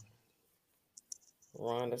DeSantis.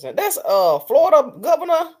 Ron DeSantis. That's Florida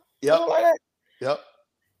governor. Yep. Like that. Yep.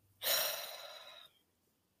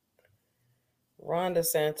 Ron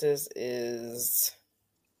DeSantis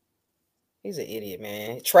he's an idiot,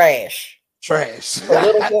 man. Trash.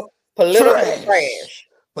 Political trash.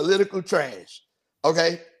 Political trash.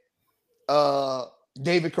 Okay.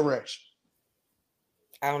 David Koresh.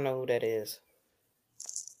 I don't know who that is.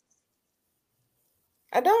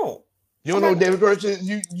 I don't. You don't know David Koresh is?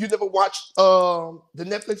 You never watched the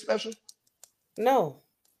Netflix special? No.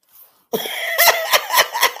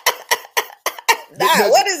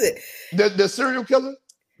 What is it? The serial killer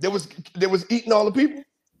that was eating all the people?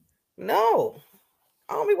 No.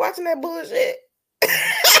 I don't be watching that bullshit.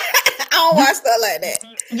 I don't watch stuff like that.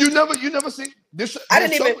 You never see this. I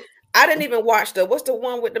didn't even watch what's the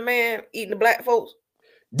one with the man eating the black folks?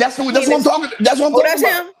 That's what I'm talking. That's what I'm talking that's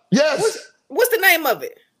about. Him? Yes. What's the name of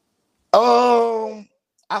it?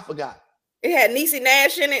 I forgot. It had Niecy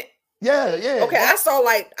Nash in it. Yeah. Okay, I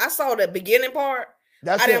saw the beginning part.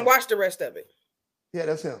 I didn't watch the rest of it. Yeah,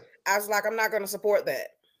 that's him. I was like, I'm not going to support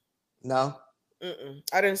that. No.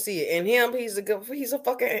 I didn't see it. And him, he's a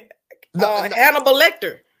fucking No, Hannibal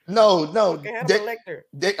Lecter. no. Hannibal Lecter.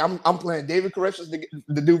 I'm playing David Corrections,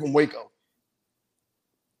 the dude from Waco.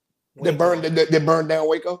 They Waco. burned down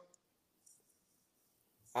Waco.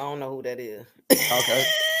 I don't know who that is. Okay.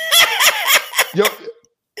 Yo,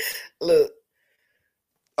 look.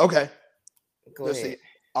 Okay. Go Let's ahead. see.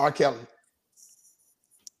 R. Kelly.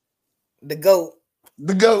 The GOAT.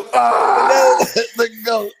 The GOAT. Ah, the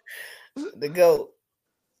GOAT. The GOAT.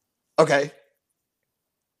 Okay.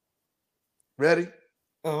 Ready?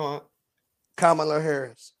 Uh-huh. Kamala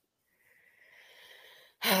Harris.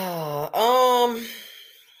 Kamala.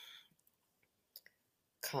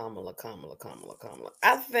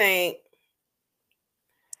 I think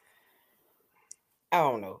I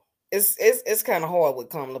don't know. It's kind of hard with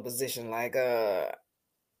Kamala position. Like I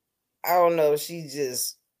don't know if she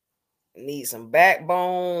just needs some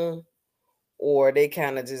backbone or they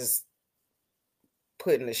kind of just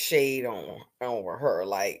putting the shade on over her,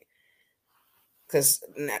 like because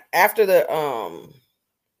after the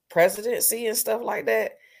presidency and stuff like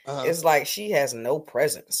that, it's like she has no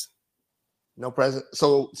presence. No present.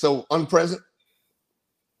 So unpresent.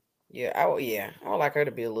 Yeah, I would like her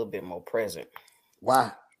to be a little bit more present.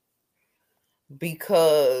 Why?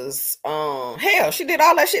 Because hell, she did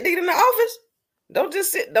all that shit in the office. Don't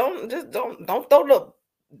just sit. Don't throw the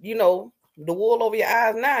the wool over your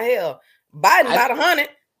eyes now. Hell, Biden about 100.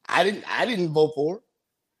 I didn't vote for her.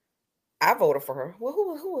 I voted for her. Well,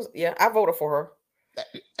 who was? Yeah, I voted for her.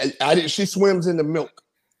 I did. She swims in the milk.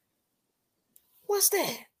 What's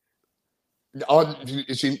that?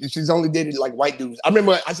 She's only dated like white dudes. I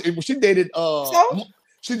remember she dated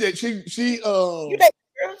she you date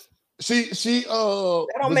girls? She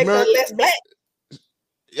that don't make her less black.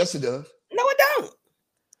 Yes, it does. No, it don't.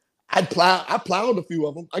 I plowed a few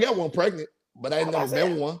of them. I got one pregnant, but I ain't never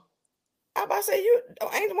been one. I about to say you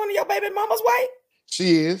ain't one of your baby mamas white.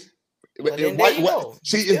 She is. Well, then there you go.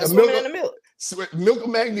 She is the milk in the milk. Milk of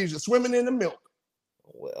magnesia, swimming in the milk.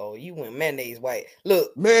 Well, you went mayonnaise white.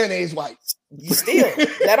 Look, mayonnaise white. You still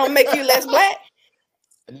that don't make you less black.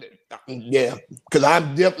 Yeah, because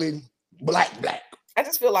I'm definitely black. I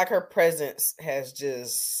just feel like her presence has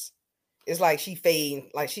just. It's like she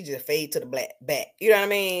just fade to the black back. You know what I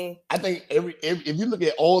mean? I think if you look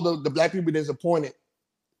at all the black people that's appointed,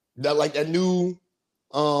 that like that new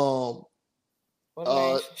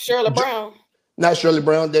Shirley Brown. Not Shirley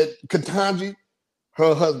Brown, that Ketanji,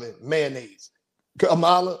 her husband, mayonnaise.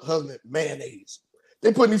 Kamala, husband, mayonnaise.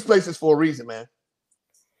 They put in these places for a reason, man.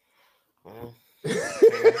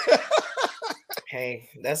 Hey,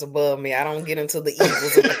 that's above me. I don't get into the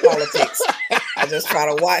evils of the politics. I just try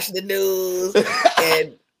to watch the news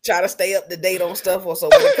and try to stay up to date on stuff. So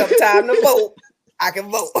when it comes time to vote, I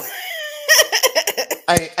can vote.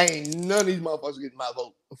 I ain't none of these motherfuckers getting my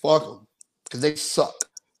vote. Fuck them, because they suck.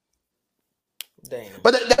 Damn.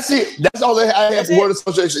 But that's it. That's all I have for word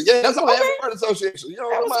association. Yeah, that's all I have for word association. You know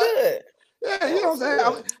that was good. Yeah, you know what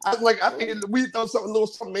I'm saying? I think we throw a little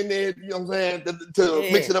something in there, you know what I'm saying, to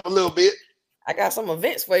mix it up a little bit. I got some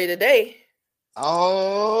events for you today.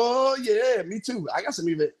 Oh, yeah, me too. I got some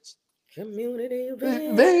events. Community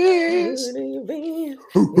events.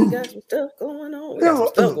 We got some stuff going on. We got some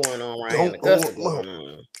stuff going on right in the custody going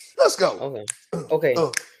on. Let's go. Okay.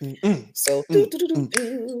 So,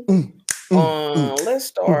 let's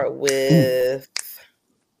start with...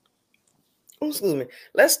 Excuse me.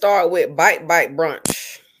 Let's start with Bite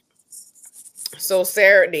Brunch. So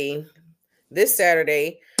this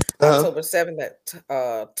Saturday, October 7th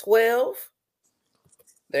at 12,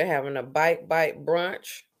 they're having a Bite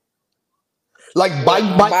Brunch. Like bike,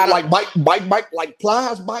 like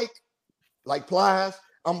Plies bike? Like Plies,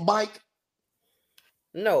 bike?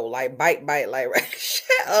 No, like bike, like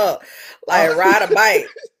shut up. Like ride a bike.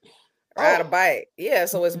 Ride a bike. Yeah,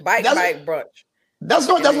 so it's Bike Brunch. That's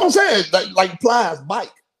what I'm saying. Like Plies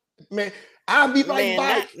bike. Man, I'll be like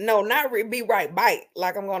bike. Not be right bike.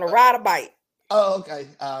 Like I'm gonna ride a bike. Oh, okay.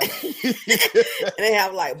 And they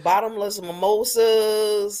have like bottomless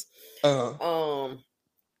mimosas.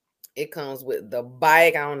 It comes with the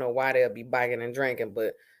bike. I don't know why they'll be biking and drinking,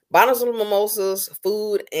 but bottomless mimosas,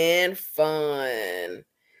 food, and fun.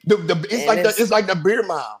 It's like the beer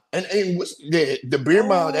mile, and the beer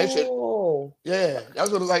mile. That shit. Yeah, that's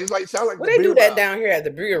what it's like. It sounds like. Well, they do that down here at the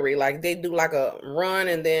brewery. Like they do like a run,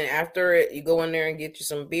 and then after it, you go in there and get you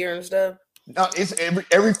some beer and stuff. No, it's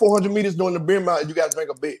every 400 meters during the beer mile, you got to drink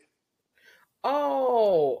a beer.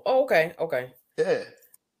 Oh, okay. Yeah.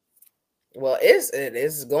 Well, it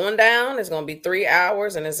is going down. It's going to be 3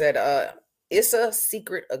 hours, and it's at It's a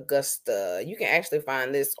Secret Augusta. You can actually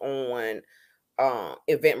find this on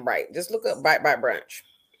Eventbrite. Just look up Bite Bite Brunch.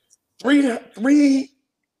 3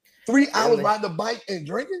 hours riding the bike and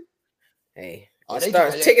drinking. Hey,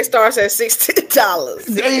 ticket starts at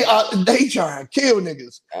 $60. They trying to kill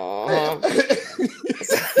niggas.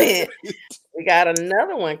 So then we got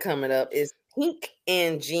another one coming up. Is Pink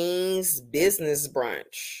and Jeans Business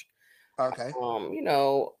Brunch. Okay. You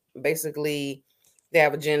know, basically they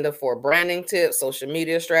have agenda for branding tips, social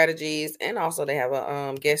media strategies, and also they have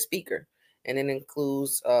a guest speaker, and it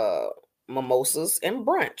includes mimosas and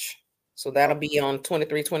brunch. So that'll be on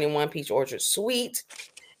 2321 Peach Orchard Suite,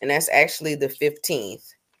 and that's actually the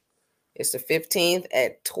 15th. It's the 15th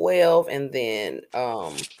at 12, and then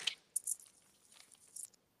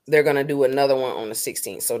they're gonna do another one on the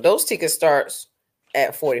 16th. So those tickets starts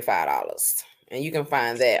at $45, and you can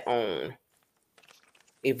find that on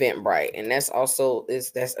Eventbrite. And that's also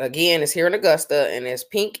that's again, it's here in Augusta, and it's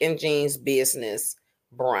Pink and Jeans Business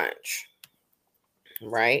Brunch.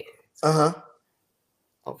 Right?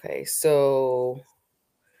 Okay, so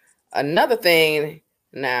another thing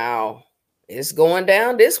now, it's going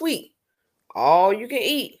down this week. All you can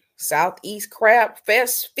eat Southeast Crab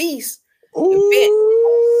Fest Feast event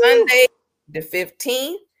on Sunday the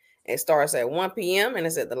 15th. It starts at 1 p.m. and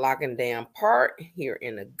it's at the Lock and Dam Park here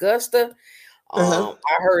in Augusta. I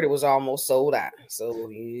heard it was almost sold out, so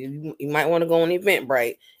you might want to go on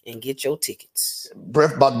Eventbrite and get your tickets.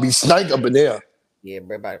 Breath about to be stank up in there. Yeah,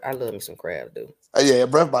 breath. I love me some crab, dude. Yeah,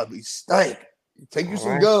 breath about to be stank. Take you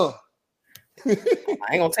some gum. I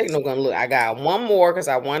ain't gonna take no gum. Look, I got one more because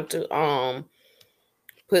I want to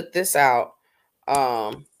put this out.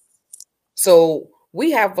 So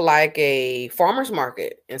we have like a farmer's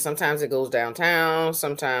market, and sometimes it goes downtown,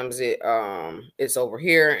 sometimes it's over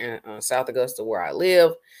here in South Augusta where I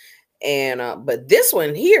live. And but this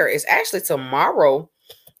one here is actually tomorrow,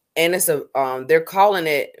 and it's they're calling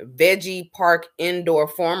it Veggie Park Indoor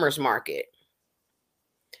Farmers Market.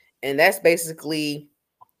 And that's basically,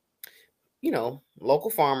 you know,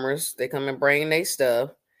 local farmers, they come and bring their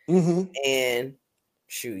stuff, and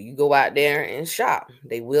shoot, you go out there and shop.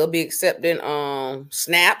 They will be accepting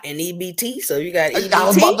SNAP and EBT. So you got EBT. I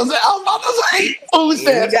was about to say food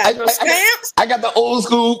stamps. You got those stamps. I got the old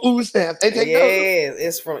school food stamps. They take those.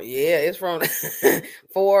 It's from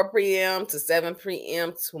 4 p.m. to 7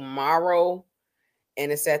 p.m. tomorrow,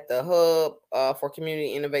 and it's at the Hub for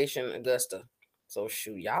Community Innovation Augusta. So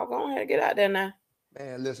shoot, y'all go ahead and get out there now.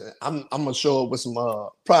 Man, listen, I'm gonna show up with some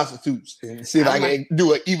prostitutes and see if I can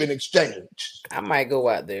do an even exchange. I might go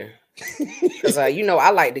out there because you know,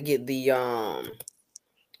 I like to get the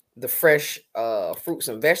fresh fruits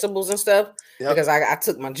and vegetables and stuff because I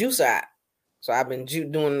took my juice out, so I've been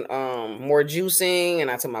doing more juicing,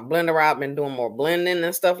 and I took my blender out. I've been doing more blending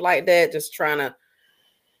and stuff like that, just trying to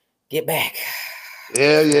get back.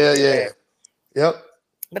 Yeah. Yep.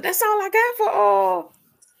 But that's all I got for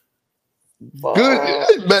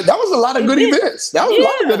good, but that was a lot of good events. That was a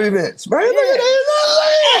lot of good events, man.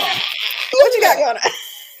 What you got going on?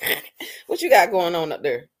 What you got going on up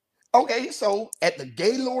there? Okay, so at the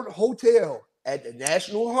Gaylord Hotel at the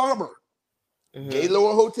National Harbor,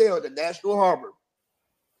 Gaylord Hotel at the National Harbor,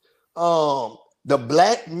 the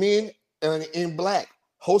Black Men in Black,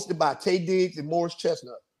 hosted by Tay Diggs and Morris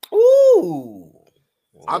Chestnut. Ooh,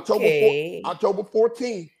 October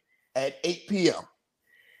 14th at 8 p.m.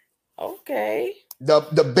 Okay.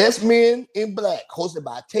 The Best Men in Black, hosted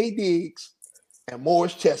by Tay Diggs and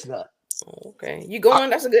Morris Chestnut. Okay. You going?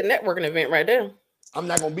 That's a good networking event right there. I'm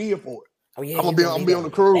not gonna be here for it. Oh yeah. I'm gonna be on the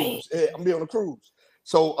cruise. Yeah, I'm gonna be on the cruise.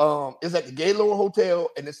 So it's at the Gaylord Hotel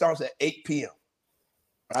and it starts at 8 p.m.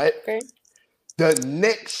 Right? Okay. The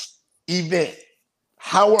next event,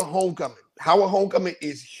 Howard Homecoming. Howard Homecoming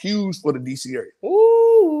is huge for the DC area.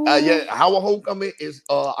 Ooh. Howard Homecoming is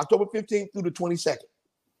October 15th through the 22nd.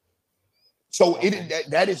 So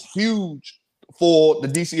that is huge for the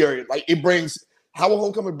DC area. Like Howard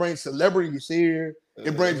Homecoming brings celebrities here.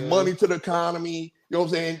 It brings money to the economy. You know what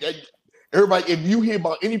I'm saying? Everybody, if you hear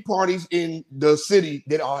about any parties in the city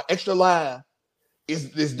that are extra live,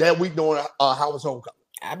 is that week during Howard's Homecoming.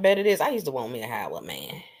 I bet it is. I used to want me a Howard,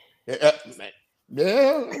 man. Yeah,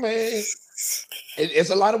 man. It's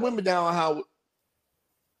a lot of women down Howard.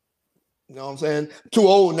 You know what I'm saying? Too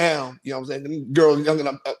old now. You know what I'm saying? Them girls you're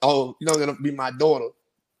not gonna be my daughter.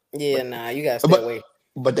 Yeah, nah, you gotta stay away.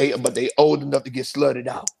 But they old enough to get slutted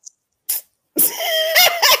out.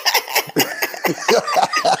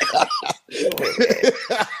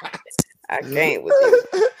 I can't with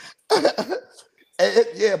you.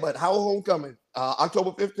 Yeah, but Howard Homecoming,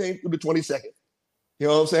 October 15th through the 22nd. You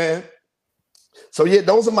know what I'm saying? So yeah,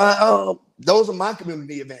 those are my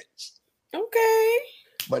community events. Okay.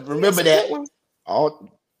 But remember that All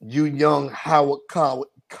you young Howard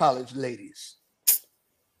College ladies.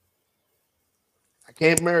 I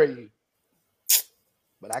can't marry you,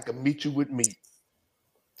 but I can meet you with meat.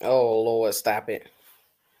 Oh Lord, stop it.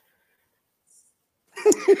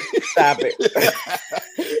 Stop it.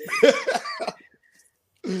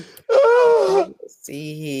 Let's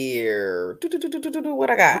see here. What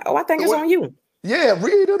I got? Oh, I think it's on you. Yeah,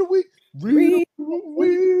 read of the week. Read of the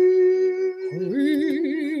week.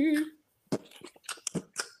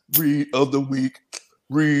 Read of the week.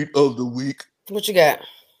 Read of the week. What you got?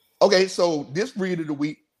 Okay, so this read of the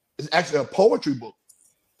week is actually a poetry book.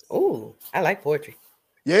 Oh, I like poetry.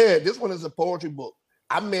 Yeah, this one is a poetry book.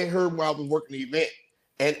 I met her when I was working the event,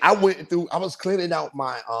 and I was cleaning out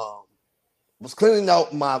my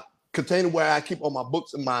container where I keep all my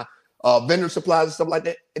books and my vendor supplies and stuff like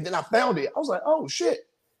that. And then I found it. I was like, oh shit.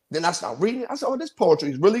 Then I started reading it. I said, oh, this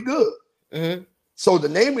poetry is really good. Mm-hmm. So the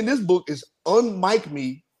name in this book is Unmic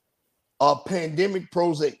Me, a Pandemic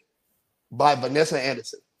Prose by Vanessa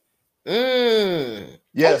Anderson.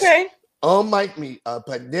 Yes. Okay. Unmic Me, a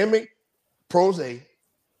Pandemic Prose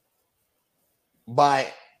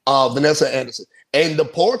by Vanessa Anderson. And the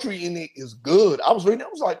poetry in it is good. I was reading it. I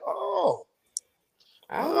was like, oh.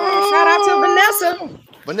 All right. Shout out to Vanessa.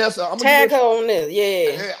 Vanessa, I'm gonna tag her on this.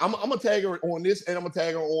 Yeah. I'm gonna tag her on this, and I'm gonna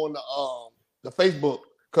tag her on the Facebook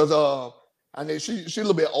because I know she's a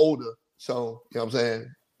little bit older, so you know what I'm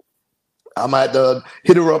saying. I might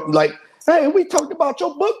hit her up like, hey, we talked about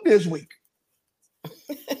your book this week.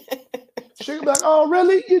 She'll be like, oh,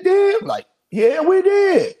 really? You did? I'm like, yeah, we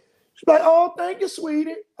did. She's like, oh, thank you,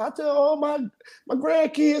 sweetie. I tell all my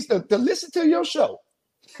grandkids to listen to your show.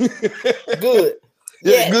 Good.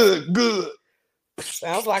 Yeah, yes. Good.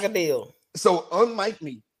 Sounds like a deal. So, Unmic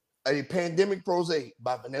Me, a Pandemic Prose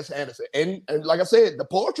by Vanessa Anderson. And like I said, the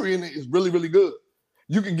poetry in it is really, really good.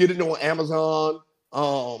 You can get it on Amazon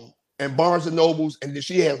and Barnes and Nobles, and then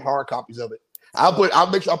she has hard copies of it. I'll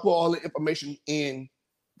make sure I put all the information in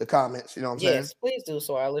the comments. You know what I'm saying? Yes, please do,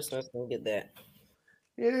 so our listeners can get that.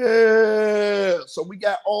 Yeah. So we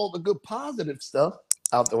got all the good positive stuff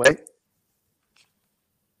out the way.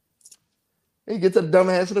 You get to the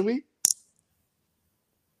dumbass of the week.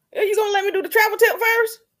 Are you gonna let me do the travel tip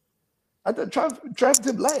first? I did travel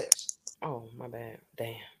tip last. Oh, my bad.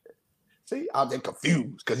 Damn. See, I was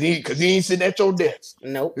confused because he ain't sitting at your desk.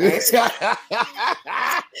 Nope.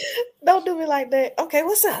 Don't do me like that. Okay,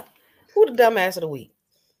 what's up? Who the dumbass of the week?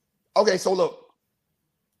 Okay, so look.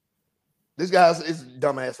 This guy's is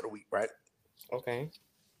dumbass of the week, right? Okay.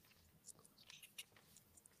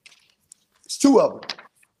 It's two of them.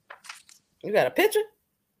 You got a picture?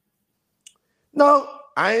 No,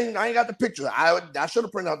 I ain't got the picture. I should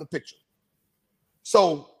have printed out the picture.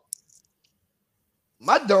 So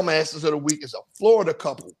my dumbasses of the week is a Florida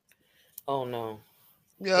couple. Oh no.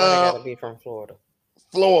 Yeah. Well, they gotta be from Florida.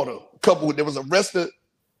 Florida couple that was arrested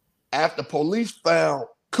after police found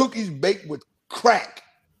cookies baked with crack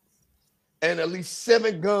and at least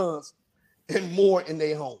 7 guns and more in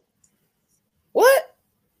their home. What?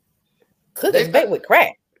 Cookies baked with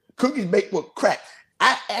crack? Cookies baked with crack.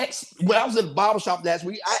 I asked, when I was in the barbershop last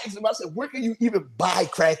week, I asked him, I said, where can you even buy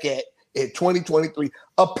crack at in 2023?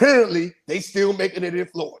 Apparently, they still making it in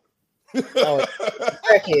Florida. Oh,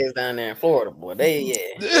 crackheads down there in Florida, boy. They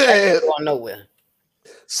going nowhere.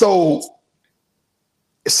 So,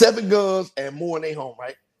 7 guns and more in their home,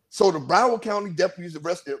 right? So the Broward County deputies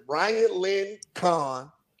arrested Ryan Lynn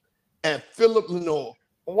Kahn and Philip Lenore.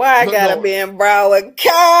 Why I gotta be in Broward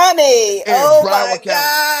County? Oh my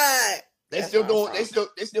God! They still doing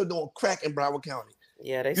crack in Broward County.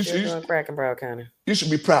 Yeah, they still doing crack in Broward County. You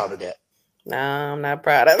should be proud of that. No, I'm not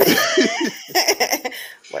proud of it.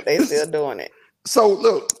 But they still doing it. So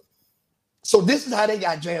look, this is how they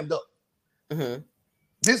got jammed up. Mm-hmm.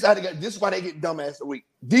 This is why they get dumbass of the week.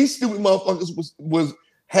 These stupid motherfuckers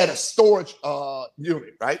had a storage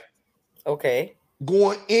unit, right? Okay.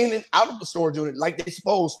 Going in and out of the storage unit like they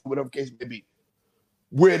supposed to, whatever case may be.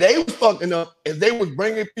 Where they was fucking up is they was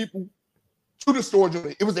bringing people to the storage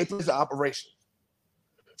unit. It was their place of operation.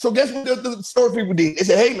 So guess what the storage people did? They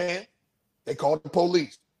said, hey, man, they called the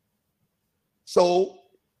police. So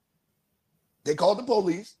they called the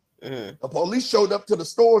police. Mm-hmm. The police showed up to the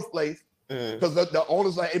storage place because the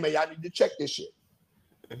owner's like, hey, man, y'all need to check this shit.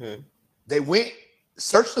 Mm-hmm. They went,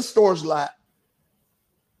 searched the storage lot,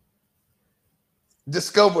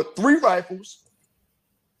 discovered 3 rifles,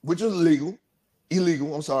 which is illegal, 2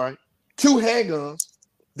 handguns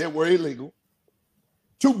that were illegal,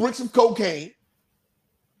 2 bricks of cocaine,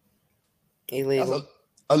 illegal,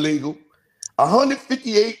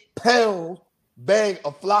 158-pound bag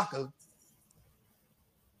of flakka,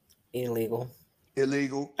 illegal,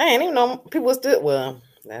 illegal. I ain't even know people still. Well,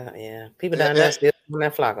 yeah, people down there still doing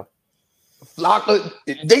that flocka. Flocka,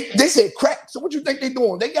 they said crack. So what you think they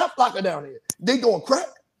doing? They got flocka down here. They doing crack.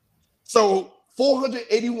 So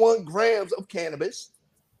 481 grams of cannabis,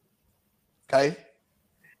 okay,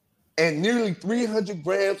 and nearly 300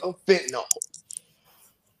 grams of fentanyl.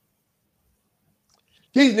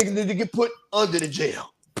 These niggas need to get put under the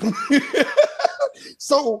jail.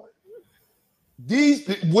 So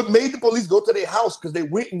what made the police go to their house, because they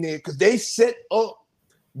went in there, because they set up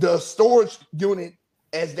the storage unit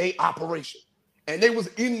as their operation. And they was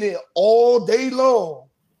in there all day long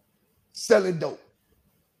selling dope.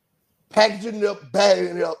 Packaging it up,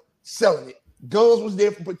 bagging it up, selling it. Guns was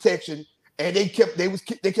there for protection, and they kept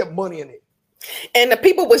money in it. And the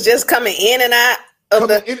people was just coming in and out of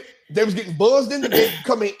they was getting buzzed in the gate,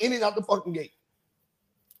 coming in and out the fucking gate.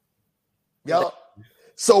 Yeah.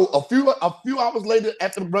 So a few hours later,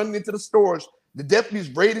 after running into the storage, the deputies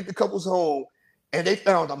raided the couple's home, and they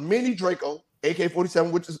found a mini Draco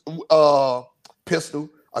AK-47, which is pistol,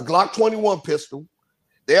 a Glock 21 pistol.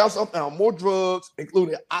 They also found more drugs,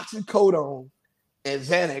 including oxycodone and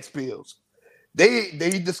Xanax pills. They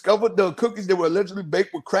discovered the cookies that were allegedly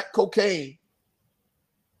baked with crack cocaine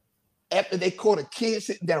after they caught a kid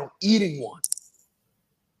sitting down eating one.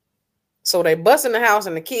 So they bust in the house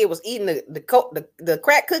and the kid was eating the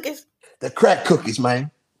crack cookies? The crack cookies,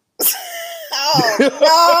 man. Oh, no.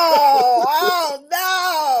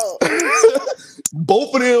 Oh, no.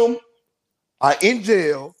 Both of them are in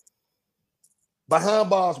jail behind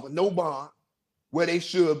bars with no bond, where they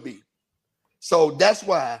should be. So that's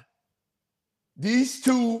why these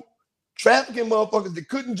two trafficking motherfuckers that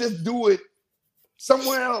couldn't just do it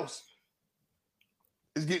somewhere else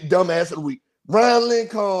is getting dumbass of the week. Ryan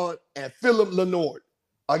Lincoln and Philip Lenord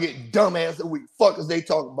are getting dumbass of the week. Fuckers they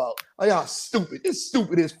talking about. Oh, y'all stupid. It's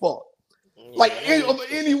stupid as fuck. Like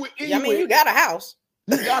anyway. I mean, you got a house.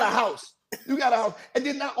 You got a house. You got a house. And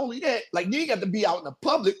then not only that, like you ain't got to be out in the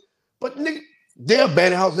public, but nigga, they're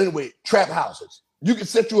banning houses anyway. Trap houses. You can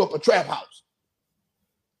set you up a trap house.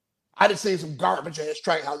 I done seen some garbage ass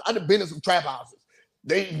trap houses. I done been in some trap houses.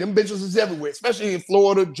 Them bitches is everywhere, especially in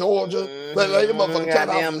Florida, Georgia. Like them motherfucking trap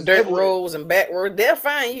houses. Dirt roads and back roads. They'll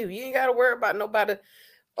find you. You ain't gotta worry about nobody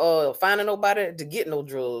finding nobody to get no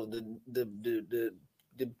drugs. The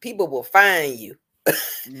people will find you.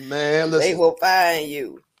 Man, listen. They will find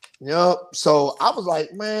you. Yep. So I was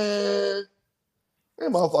like, man,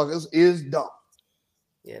 them motherfuckers is dumb.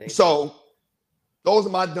 Yeah. So those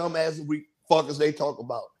are my dumb ass week fuckers they talk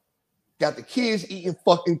about. Got the kids eating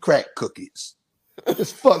fucking crack cookies.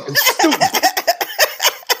 It's fucking stupid.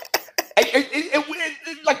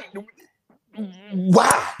 Like,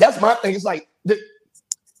 why? That's my thing. It's like,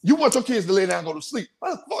 you want your kids to lay down and go to sleep.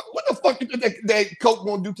 What the fuck is that coke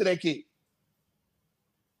gonna do to that kid?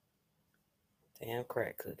 Damn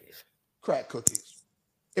crack cookies. Crack cookies.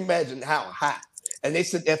 Imagine how hot. And they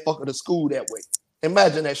sent that fucker to school that way.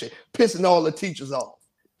 Imagine that shit. Pissing all the teachers off.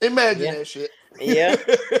 Imagine that shit. Yeah.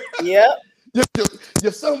 Yeah.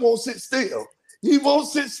 Your son won't sit still. He won't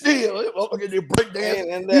sit still. Okay, they break dance.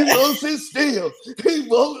 He won't sit still. He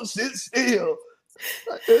won't sit still.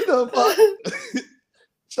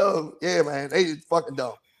 So yeah, man, they just fucking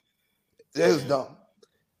dumb. They was dumb.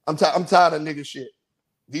 I'm tired of nigga shit.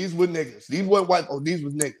 These were niggas. These weren't white folks. These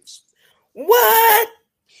was niggas. What?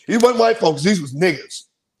 These weren't white folks. These was niggas.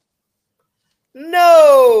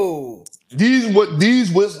 No. These was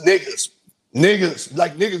niggas. Niggas.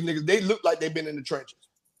 Like niggas. They look like they've been in the trenches.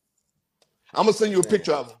 I'm gonna send you a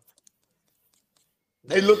picture of them.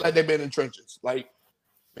 They look like they've been in the trenches. Like,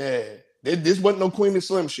 yeah, this wasn't no Queen and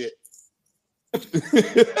Slim shit. All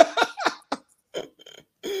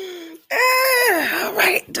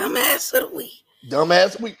right, dumbass of the week.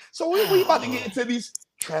 Dumbass week. So we about to get into these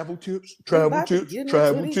travel tips.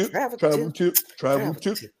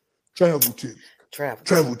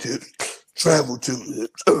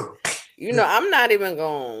 You know, I'm not even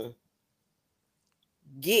gonna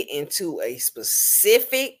get into a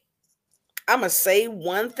specific. I'm gonna say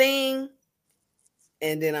one thing,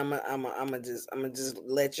 and then I'm gonna just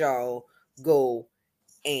let y'all go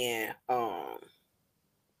and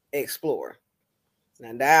explore.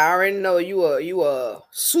 Now that I already know you a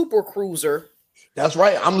super cruiser. That's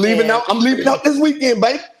right. I'm leaving out this weekend,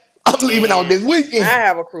 babe. I'm leaving out this weekend. I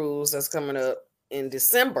have a cruise that's coming up in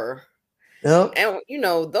December. Yeah. And you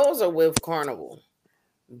know, those are with Carnival.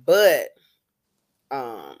 But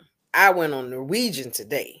I went on Norwegian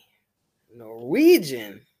today.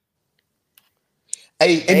 Norwegian.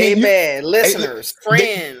 Hey, bad listeners,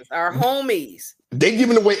 friends, our homies. They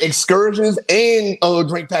giving away excursions and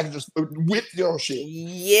drink packages with your shit.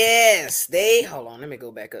 Yes, they hold on. Let me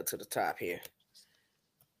go back up to the top here.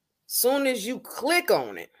 Soon as you click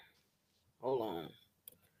on it, hold on.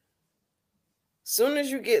 Soon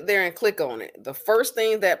as you get there and click on it, the first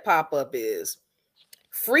thing that pop up is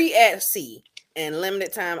free at sea and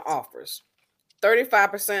limited time offers.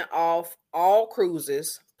 35% off all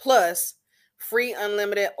cruises, plus free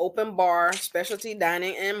unlimited open bar, specialty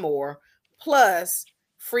dining, and more, plus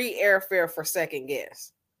free airfare for second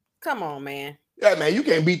guests. Come on, man. Yeah, man, you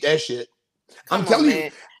can't beat that shit. I'm telling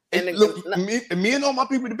you. And look, me and all my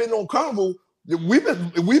people that been on Carnival, we've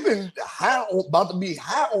been high on, about to be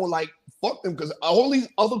high on like fuck them, because all these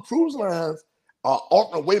other cruise lines are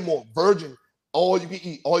offering way more virgin, all you can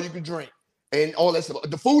eat, all you can drink, and all that stuff.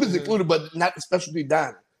 The food is included, but not the specialty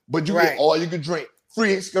dining. But you get all you can drink,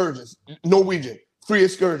 free excursions, Norwegian, free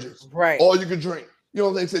excursions, all you can drink. You know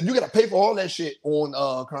what they said? You got to pay for all that shit on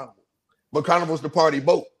Carnival, but Carnival's the party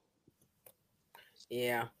boat.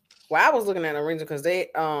 Yeah. Well, I was looking at a reason because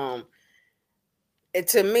they it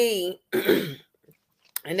to me.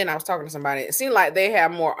 And then I was talking to somebody. It seemed like they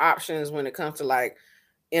have more options when it comes to like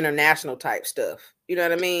international type stuff. You know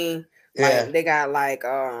what I mean? Yeah. Like they got like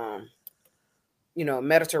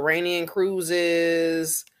Mediterranean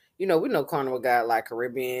cruises. We know Carnival got like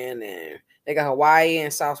Caribbean, and they got Hawaii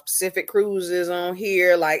and South Pacific cruises on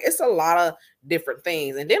here. Like it's a lot of different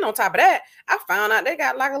things. And then on top of that, I found out they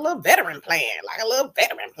got like a little veteran plan.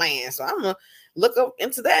 So I'm gonna look up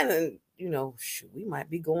into that, and we might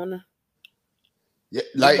be going to. Yeah,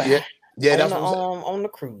 Dubai, that's on the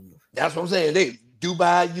cruise. That's what I'm saying. They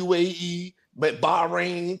Dubai, UAE, but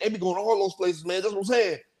Bahrain, they be going to all those places, man. That's what I'm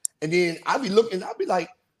saying. And then I be looking, I be like,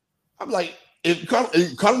 if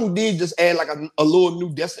Carnival did just add like a little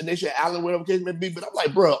new destination island, whatever case may be, but I'm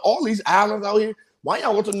like, bro, all these islands out here, why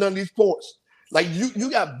y'all want to none of these ports? Like you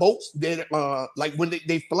got boats that like when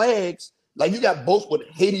they flags, like you got boats with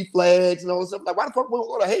Haiti flags and all this stuff. Like, why the fuck we don't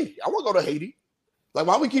go to Haiti? I want to go to Haiti. Like,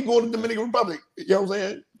 why we keep going to the Dominican Republic? You know what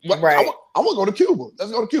I'm saying? Right. I want to go to Cuba. Let's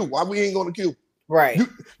go to Cuba. Why we ain't going to Cuba? Right.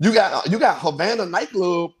 You got Havana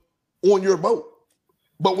nightclub on your boat,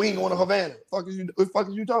 but we ain't going to Havana. What the fuck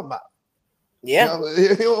is you talking about? Yeah.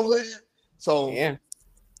 You know what I'm saying? So yeah.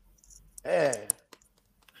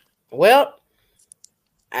 Well,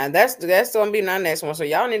 and that's gonna be our next one. So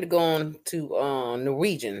y'all need to go on to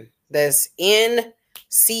Norwegian. That's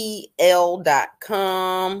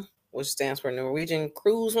ncl.com. which stands for Norwegian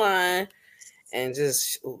Cruise Line, and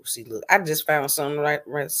just look, I just found something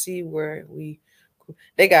right. See where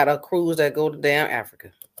they got a cruise that go to damn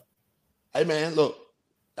Africa. Hey man, look,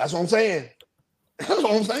 that's what I'm saying. That's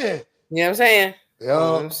what I'm saying. You know what I'm saying? Yeah.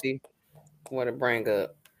 Let me see what it bring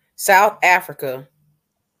up. South Africa.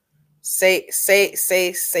 Say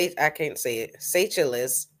I can't say it.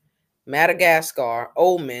 Seychelles, Madagascar,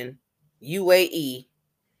 Oman, UAE.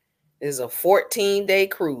 Is a 14-day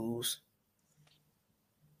cruise,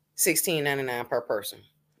 $16.99 per person.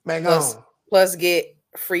 Man, plus get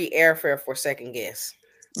free airfare for second guests.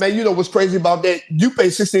 Man, you know what's crazy about that? You pay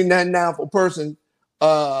 $16.99 per person.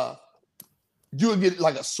 You'll get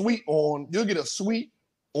like a suite on. You'll get a suite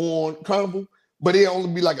on Carnival, but it'll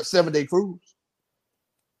only be like a 7-day cruise.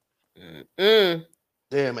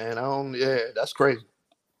 Yeah, man. That's crazy.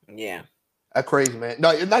 Yeah, that's crazy, man. No,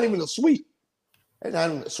 it's not even a suite. It's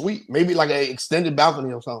not even a suite. Maybe like an extended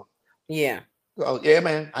balcony or something. Yeah. So yeah,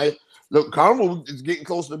 man. Look, Carnival is getting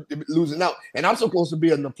close to losing out, and I'm so close to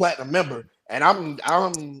being a platinum member, and I'm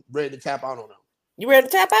ready to tap out on them. You ready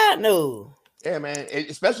to tap out? No. Yeah, man.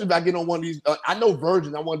 Especially if I get on one of these. I know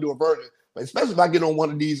Virgin. I want to do a Virgin, but especially if I get on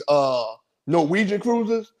one of these Norwegian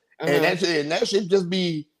cruises, and that shit just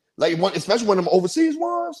be like one, especially one of them overseas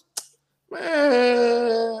ones.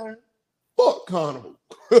 Man, fuck Carnival.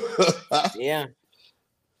 Yeah.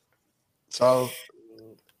 So,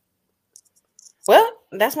 well,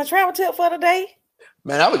 that's my travel tip for today.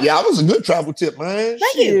 Man, that was a good travel tip, man.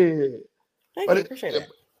 Thank you. Appreciate it.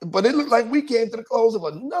 But it looked like we came to the close of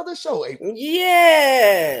another show, April.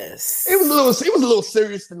 Yes. It was a little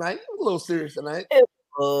serious tonight. It was,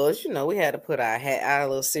 we had to put our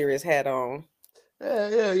little serious hat on.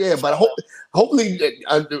 Yeah. But hopefully,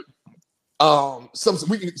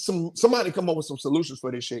 somebody come up with some solutions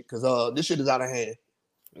for this shit, because this shit is out of hand.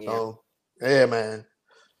 Yeah. So, yeah, man.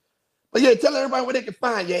 But yeah, tell everybody where they can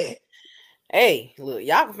find you at. Hey, look,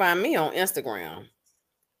 y'all can find me on Instagram.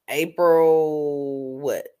 April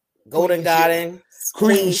Golden Garden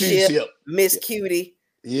Queenship Miss Cutie.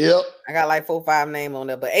 Yep. I got like 4 or 5 names on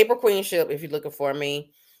there, but April Queenship if you're looking for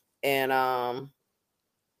me. And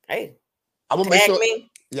hey, I'm gonna make sure.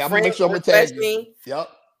 Me. Yeah, I'm gonna make sure I'm gonna tag you. Me. Yep.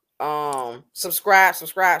 Subscribe.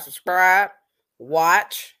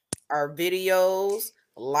 Watch our videos,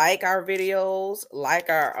 like our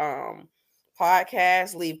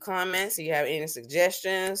podcast, leave comments if you have any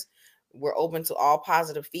suggestions. We're open to all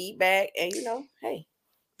positive feedback, and hey,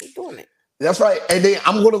 we're doing it. That's right. And then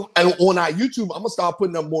on our YouTube, I'm gonna start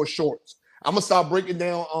putting up more shorts. I'm gonna start breaking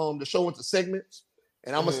down the show into segments,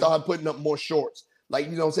 and I'm gonna start putting up more shorts, like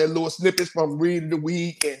little snippets from Read of the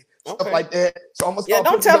Week and stuff like that. So I'm gonna start.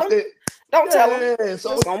 Don't tell them. Don't tell them. So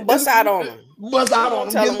just gonna bust out on them. Bust out on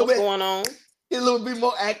them. Tell them what's going on. Get a little bit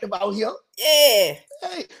more active out here. Yeah.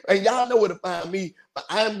 Hey, and y'all know where to find me. But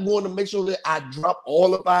I'm going to make sure that I drop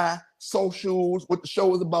all of our socials, what the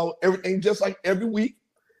show is about, everything, just like every week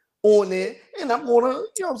on there. And I'm gonna, you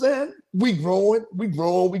know what I'm saying? We growing, we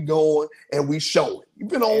going, and we showing. You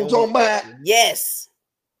been on talking about? Yes.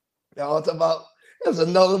 Y'all talking about? There's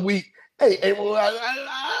another week. Hey, well,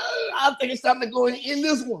 I think it's time to go and end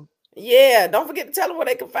this one. Yeah, don't forget to tell them where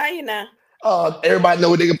they can find you now. Everybody know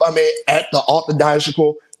where they can find me at the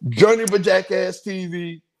Orthodontical Journey for Jackass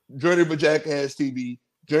TV, Journey for Jackass TV,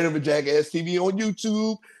 Journey for Jackass TV on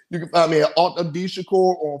YouTube. You can find me at Orthodontical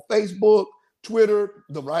on Facebook, Twitter,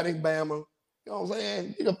 The Writing Bammer. You know what I'm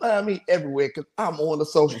saying? You can find me everywhere because I'm on the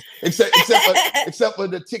socials, except for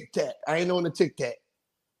the TikTok. I ain't on the TikTok.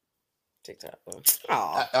 TikTok.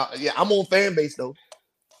 Yeah, I'm on Fanbase though.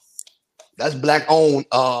 That's black owned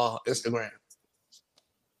Instagram.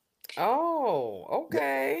 Oh,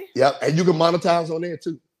 okay. Yep, and you can monetize on there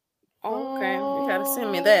too. Oh, okay, you gotta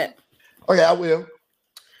send me that. Okay, I will.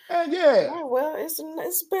 And yeah. Oh well,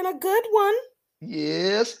 it's been a good one.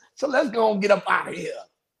 Yes. So let's go and get up out of here.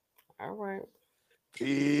 All right.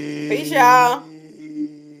 Peace, y'all.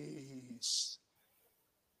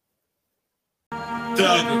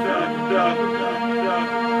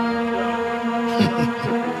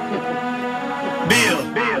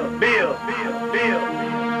 Bill.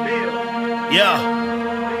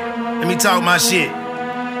 Yeah. Let me talk my shit.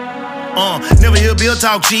 Never hear Bill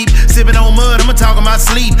talk cheap. Sipping on mud, I'ma talk in my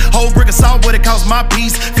sleep. Whole brick of salt, what it cost my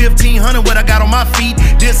piece. 1,500, what I got on my feet.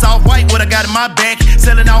 This off white, what I got in my back.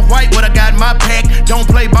 Selling off white, what I got in my pack. Don't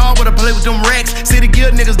play ball, but I play with them racks. City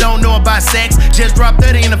Guild niggas don't know about sex. Just drop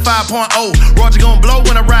 30 in the 5.0. Roger gon' blow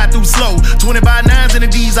when I ride through slow. 20 by 9s and the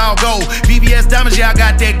D's all go. VVS diamonds, yeah, I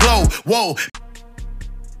got that glow. Whoa.